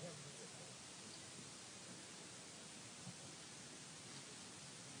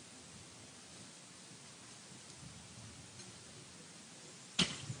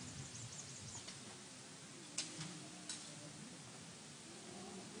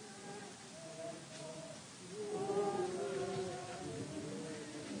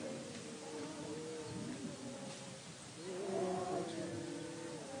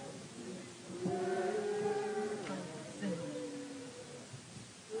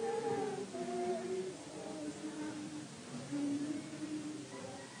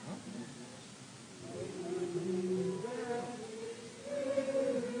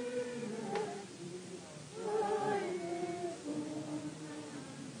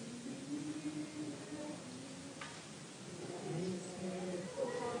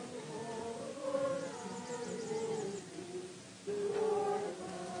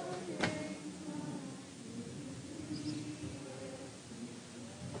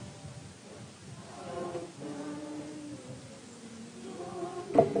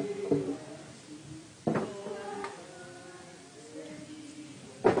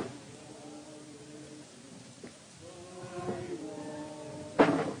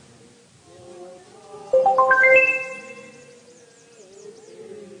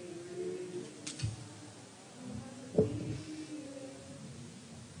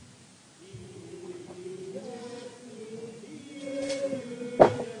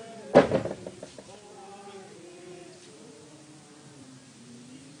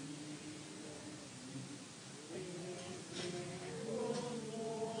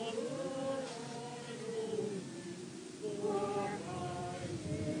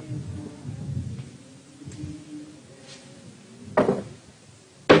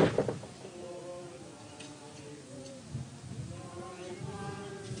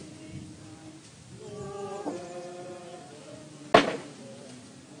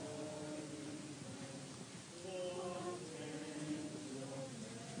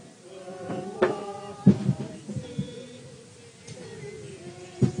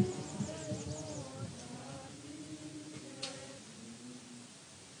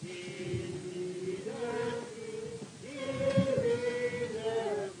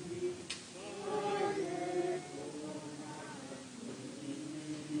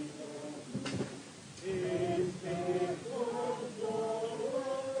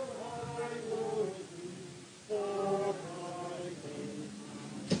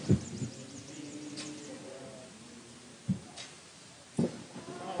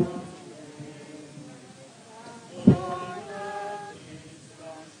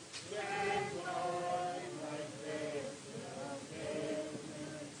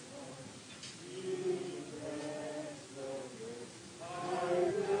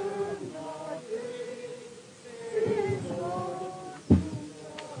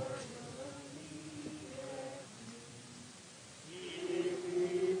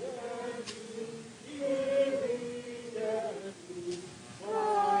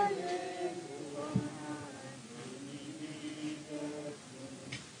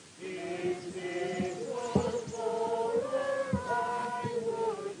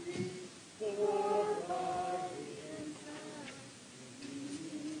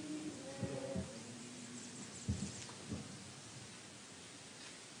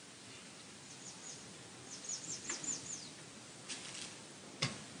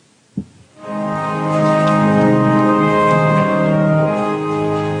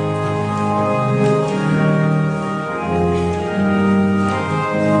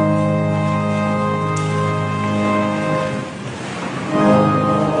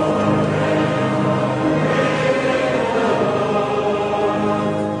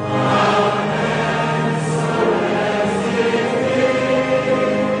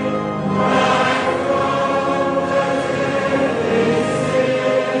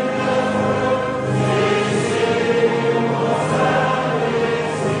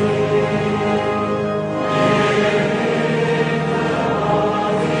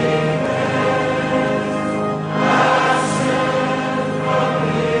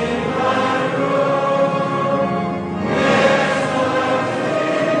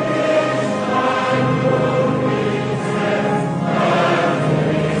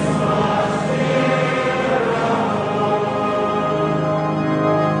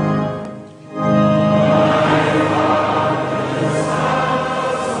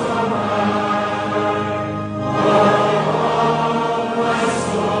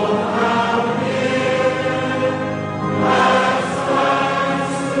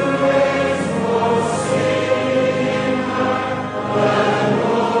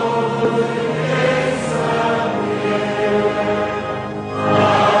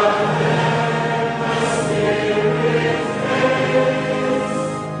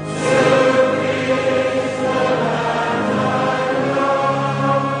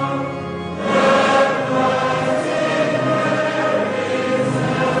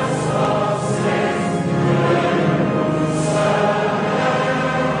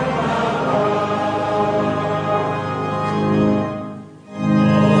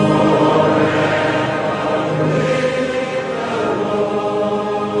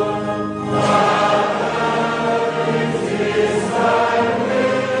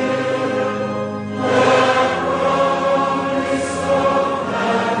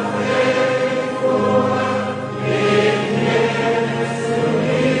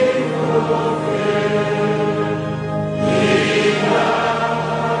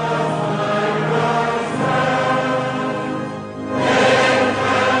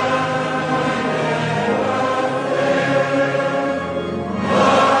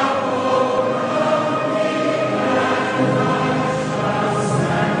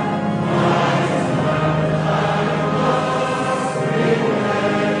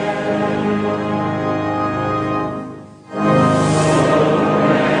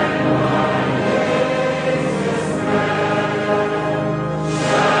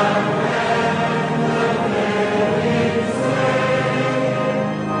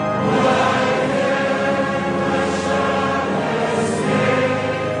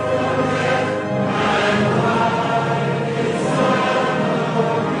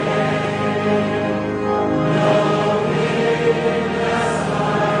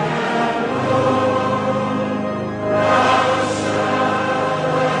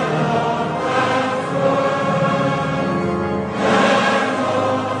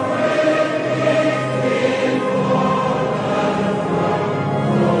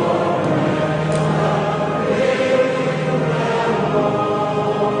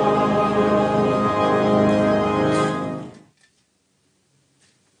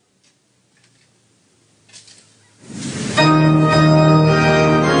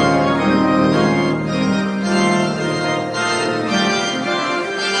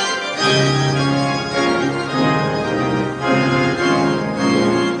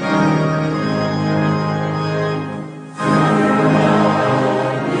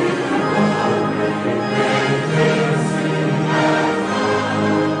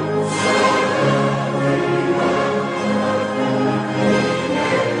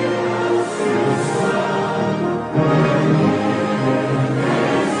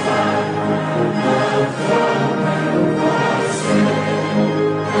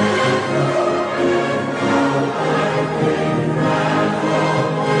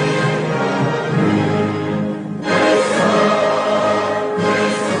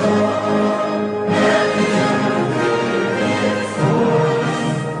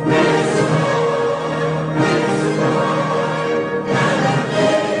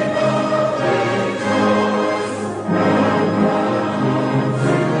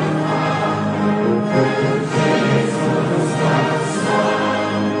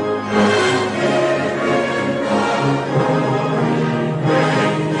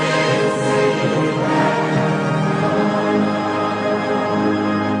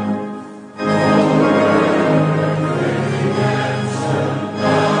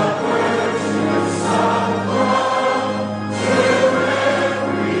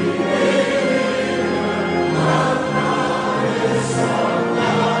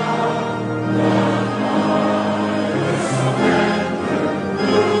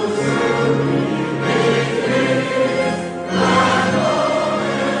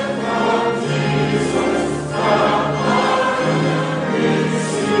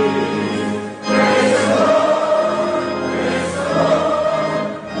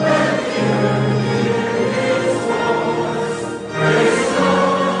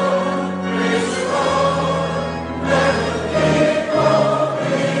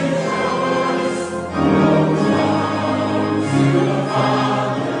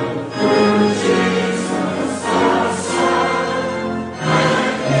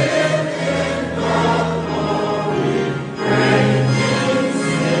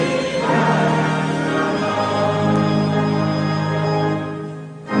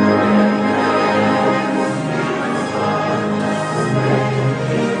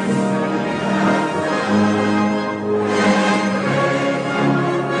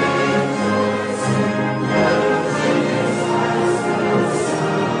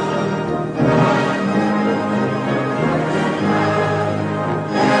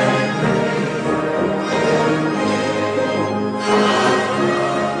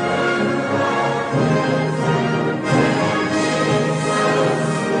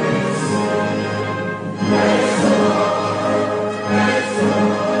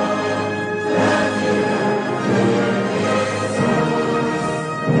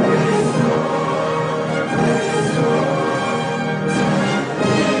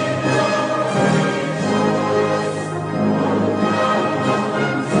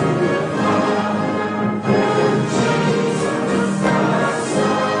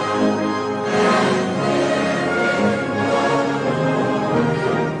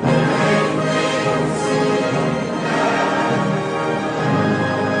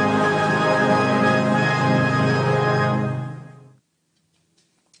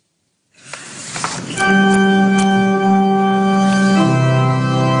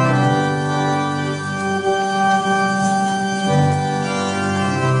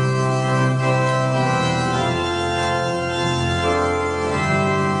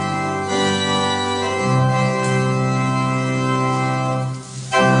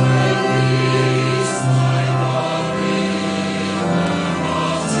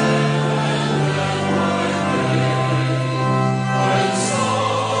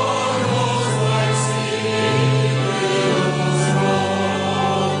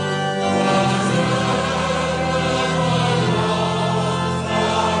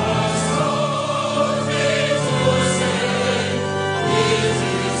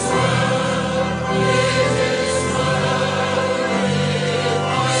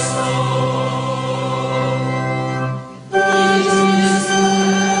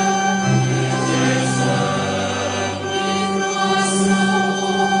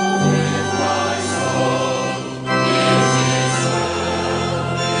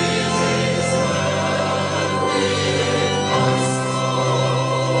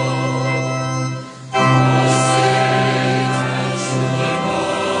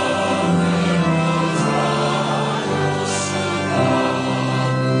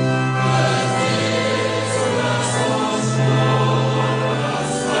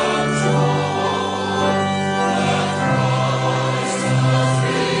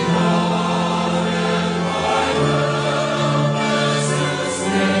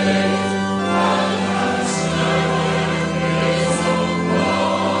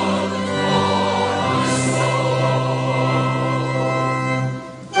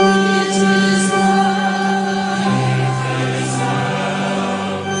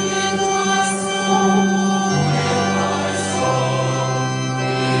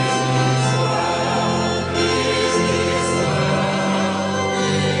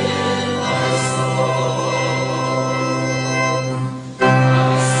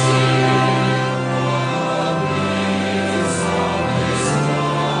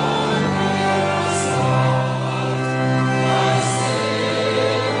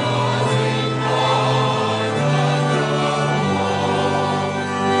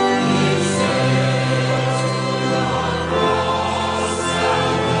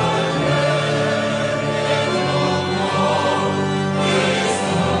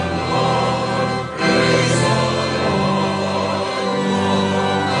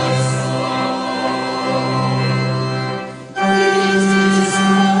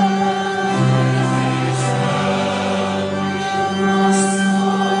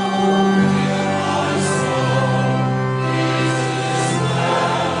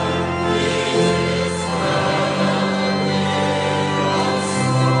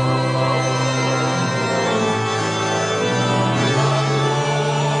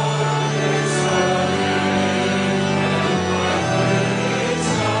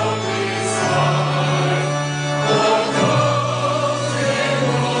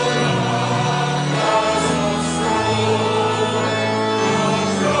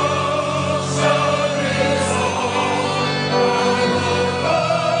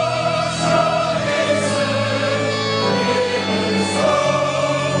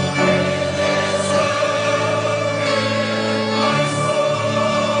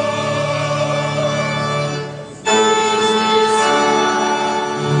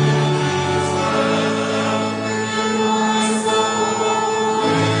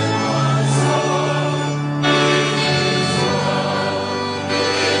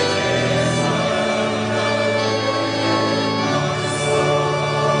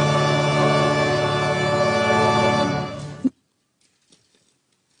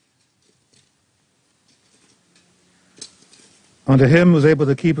 Unto him who is able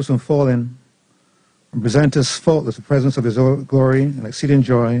to keep us from falling and present us faultless in the presence of his glory and exceeding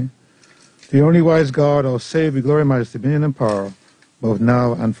joy, the only wise God, our Savior, glory, majesty, dominion, and power, both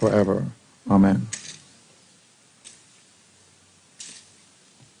now and forever. Amen.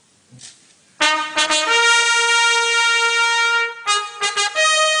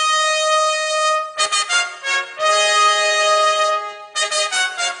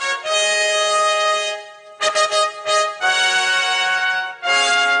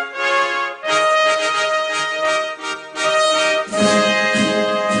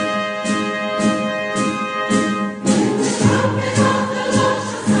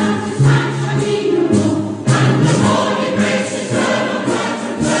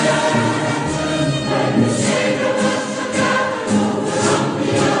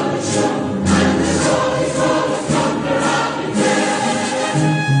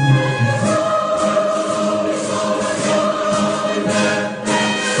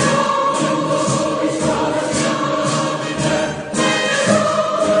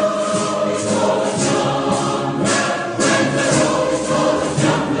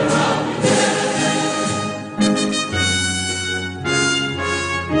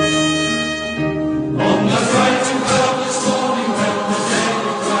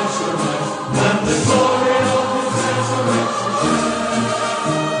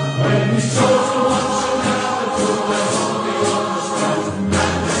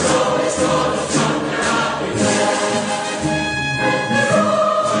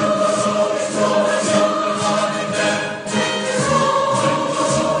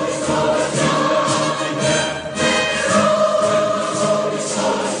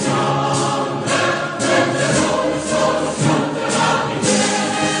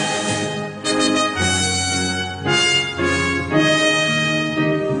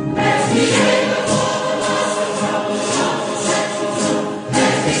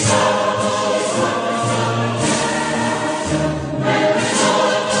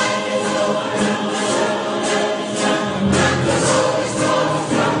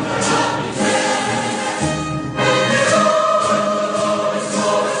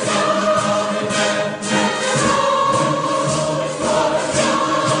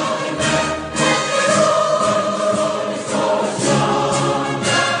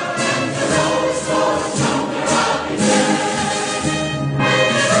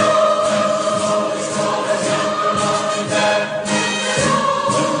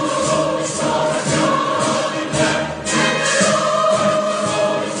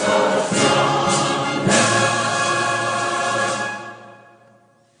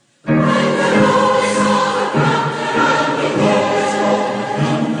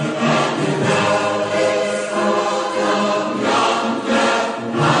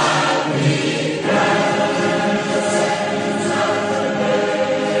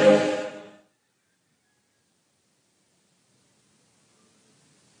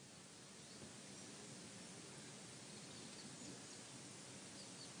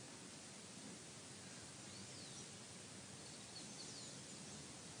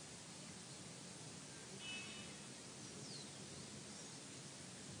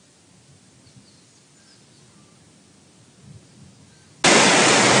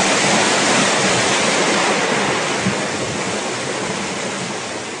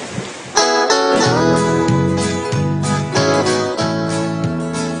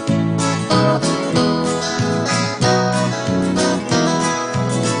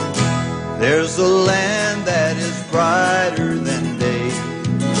 There's a land that is brighter than day,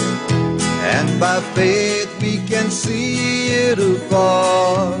 and by faith we can see it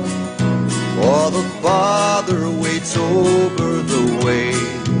afar. For the Father waits over the way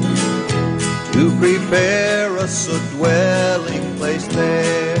to prepare us a dwelling place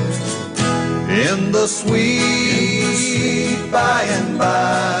there. In the sweet by and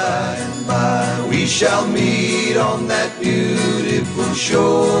by, we shall meet on that beautiful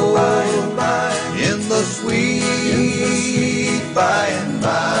shore. In the sweet by and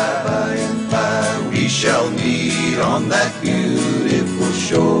by, we shall meet on that beautiful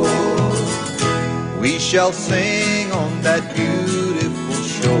shore. We shall sing on that beautiful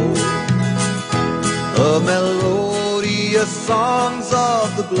shore the melodious songs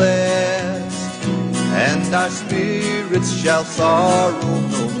of the blessed, and our spirits shall sorrow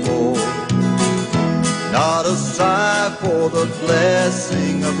no more. Not a sigh for the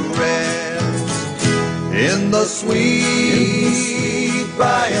blessing of rest. In the sweet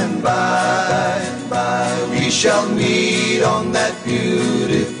by and by, we shall meet on that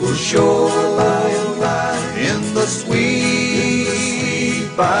beautiful shore. In the sweet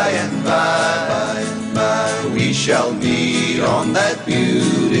by and by, we shall meet meet on that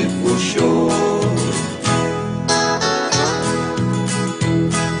beautiful shore.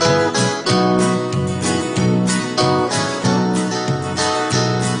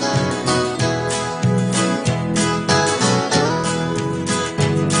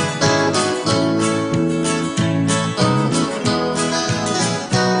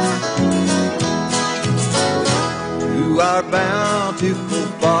 Our bountiful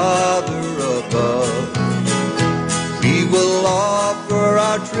Father above, we will offer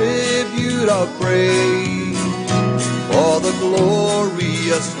our tribute of praise for the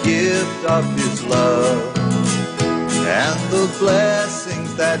glorious gift of His love and the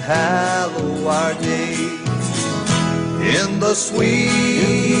blessings that hallow our days. In the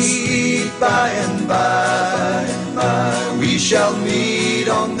sweet by and by, we shall meet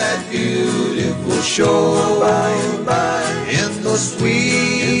on that beautiful shore. By and by, in the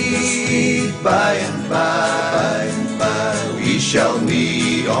sweet by and by, we shall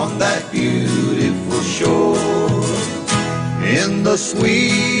meet on that beautiful shore. In the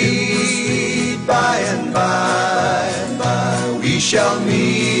sweet by and by, we shall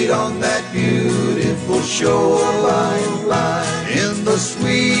meet on that beautiful shore. By and by, in the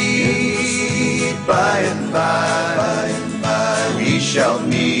sweet by and by, we shall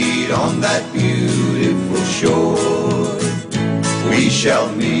meet on that beautiful shore. We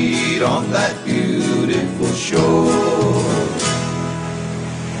shall meet on that beautiful shore.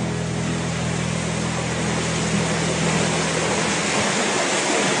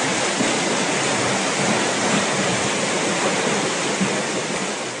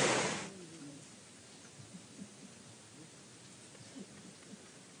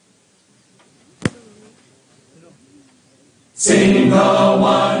 Sing the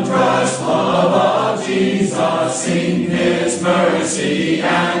wondrous love of Jesus, sing His mercy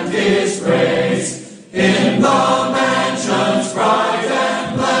and His grace. In the mansions bright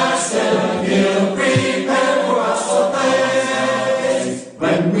and blessed, He'll prepare for us a place.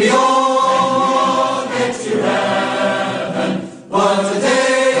 When we all get to heaven, what a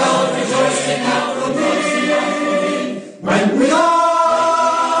day of rejoicing that will be. When we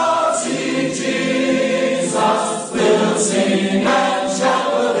all see Jesus, we'll sing and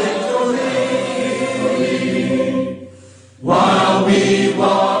shout the victory. While we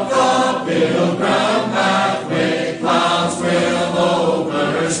walk the pilgrim pathway, clouds will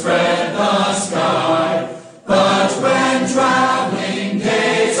overspread the sky. But when traveling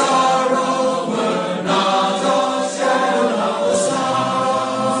days are over, not a shadow of the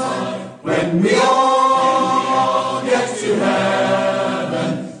sun. When we all get to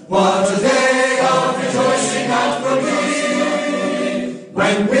heaven, what a day of rejoicing that will be.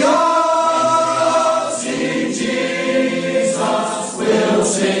 When we all see Jesus, we'll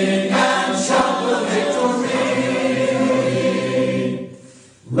sing and shout the victory.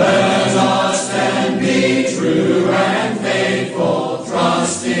 Let us then be true and faithful,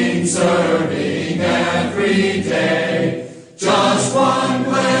 trusting, serving every day. Just one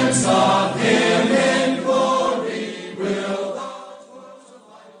glimpse of Him in glory will God's works of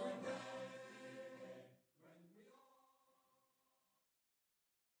life bring.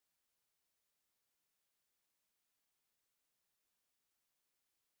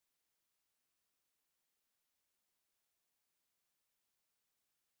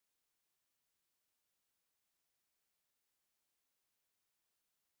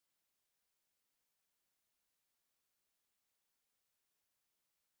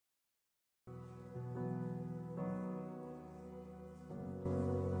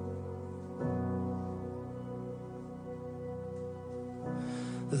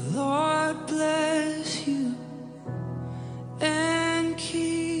 The Lord bless you and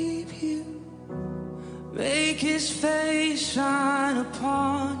keep you. Make His face shine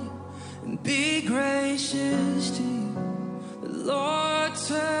upon you and be gracious to you. The Lord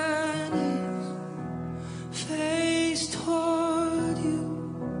turn His face toward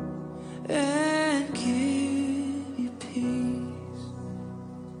you and give you peace.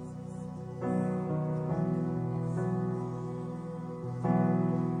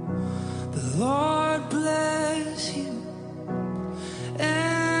 The Lord bless you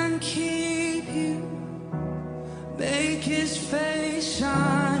and keep you. Make His face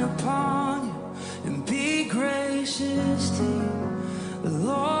shine upon you and be gracious to you. The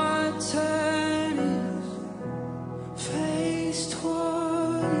Lord turn His face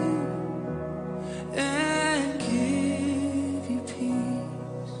toward you and give you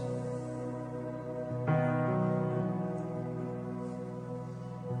peace.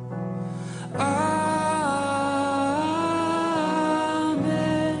 Amen.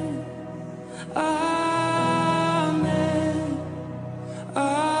 Amen.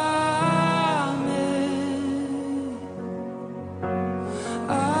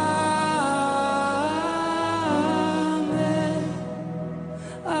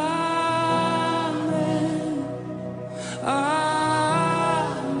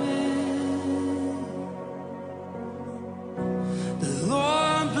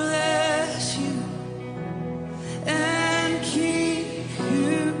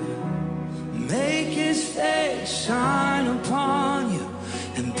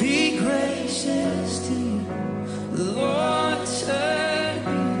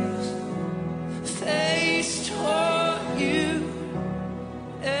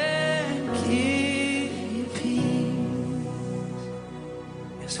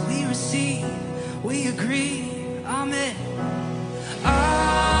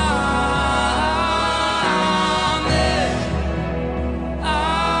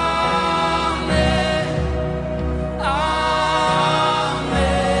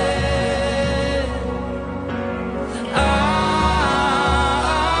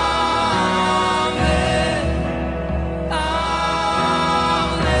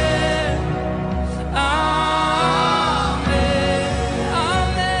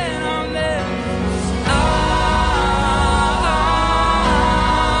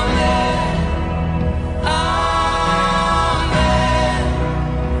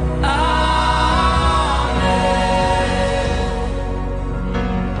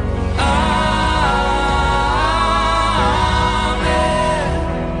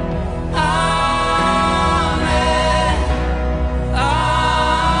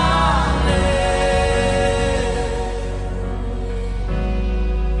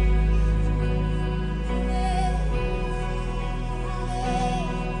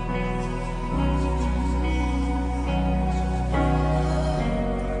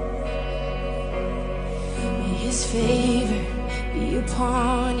 favor be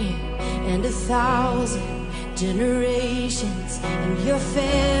upon you and 1,000 generations, and your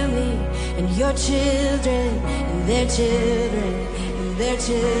family, and your children, and their children, and their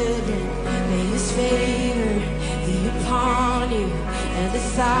children. May his favor be upon you and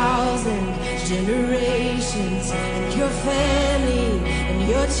 1,000 generations, and your family, and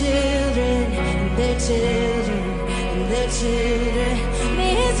your children, and their children, and their children. May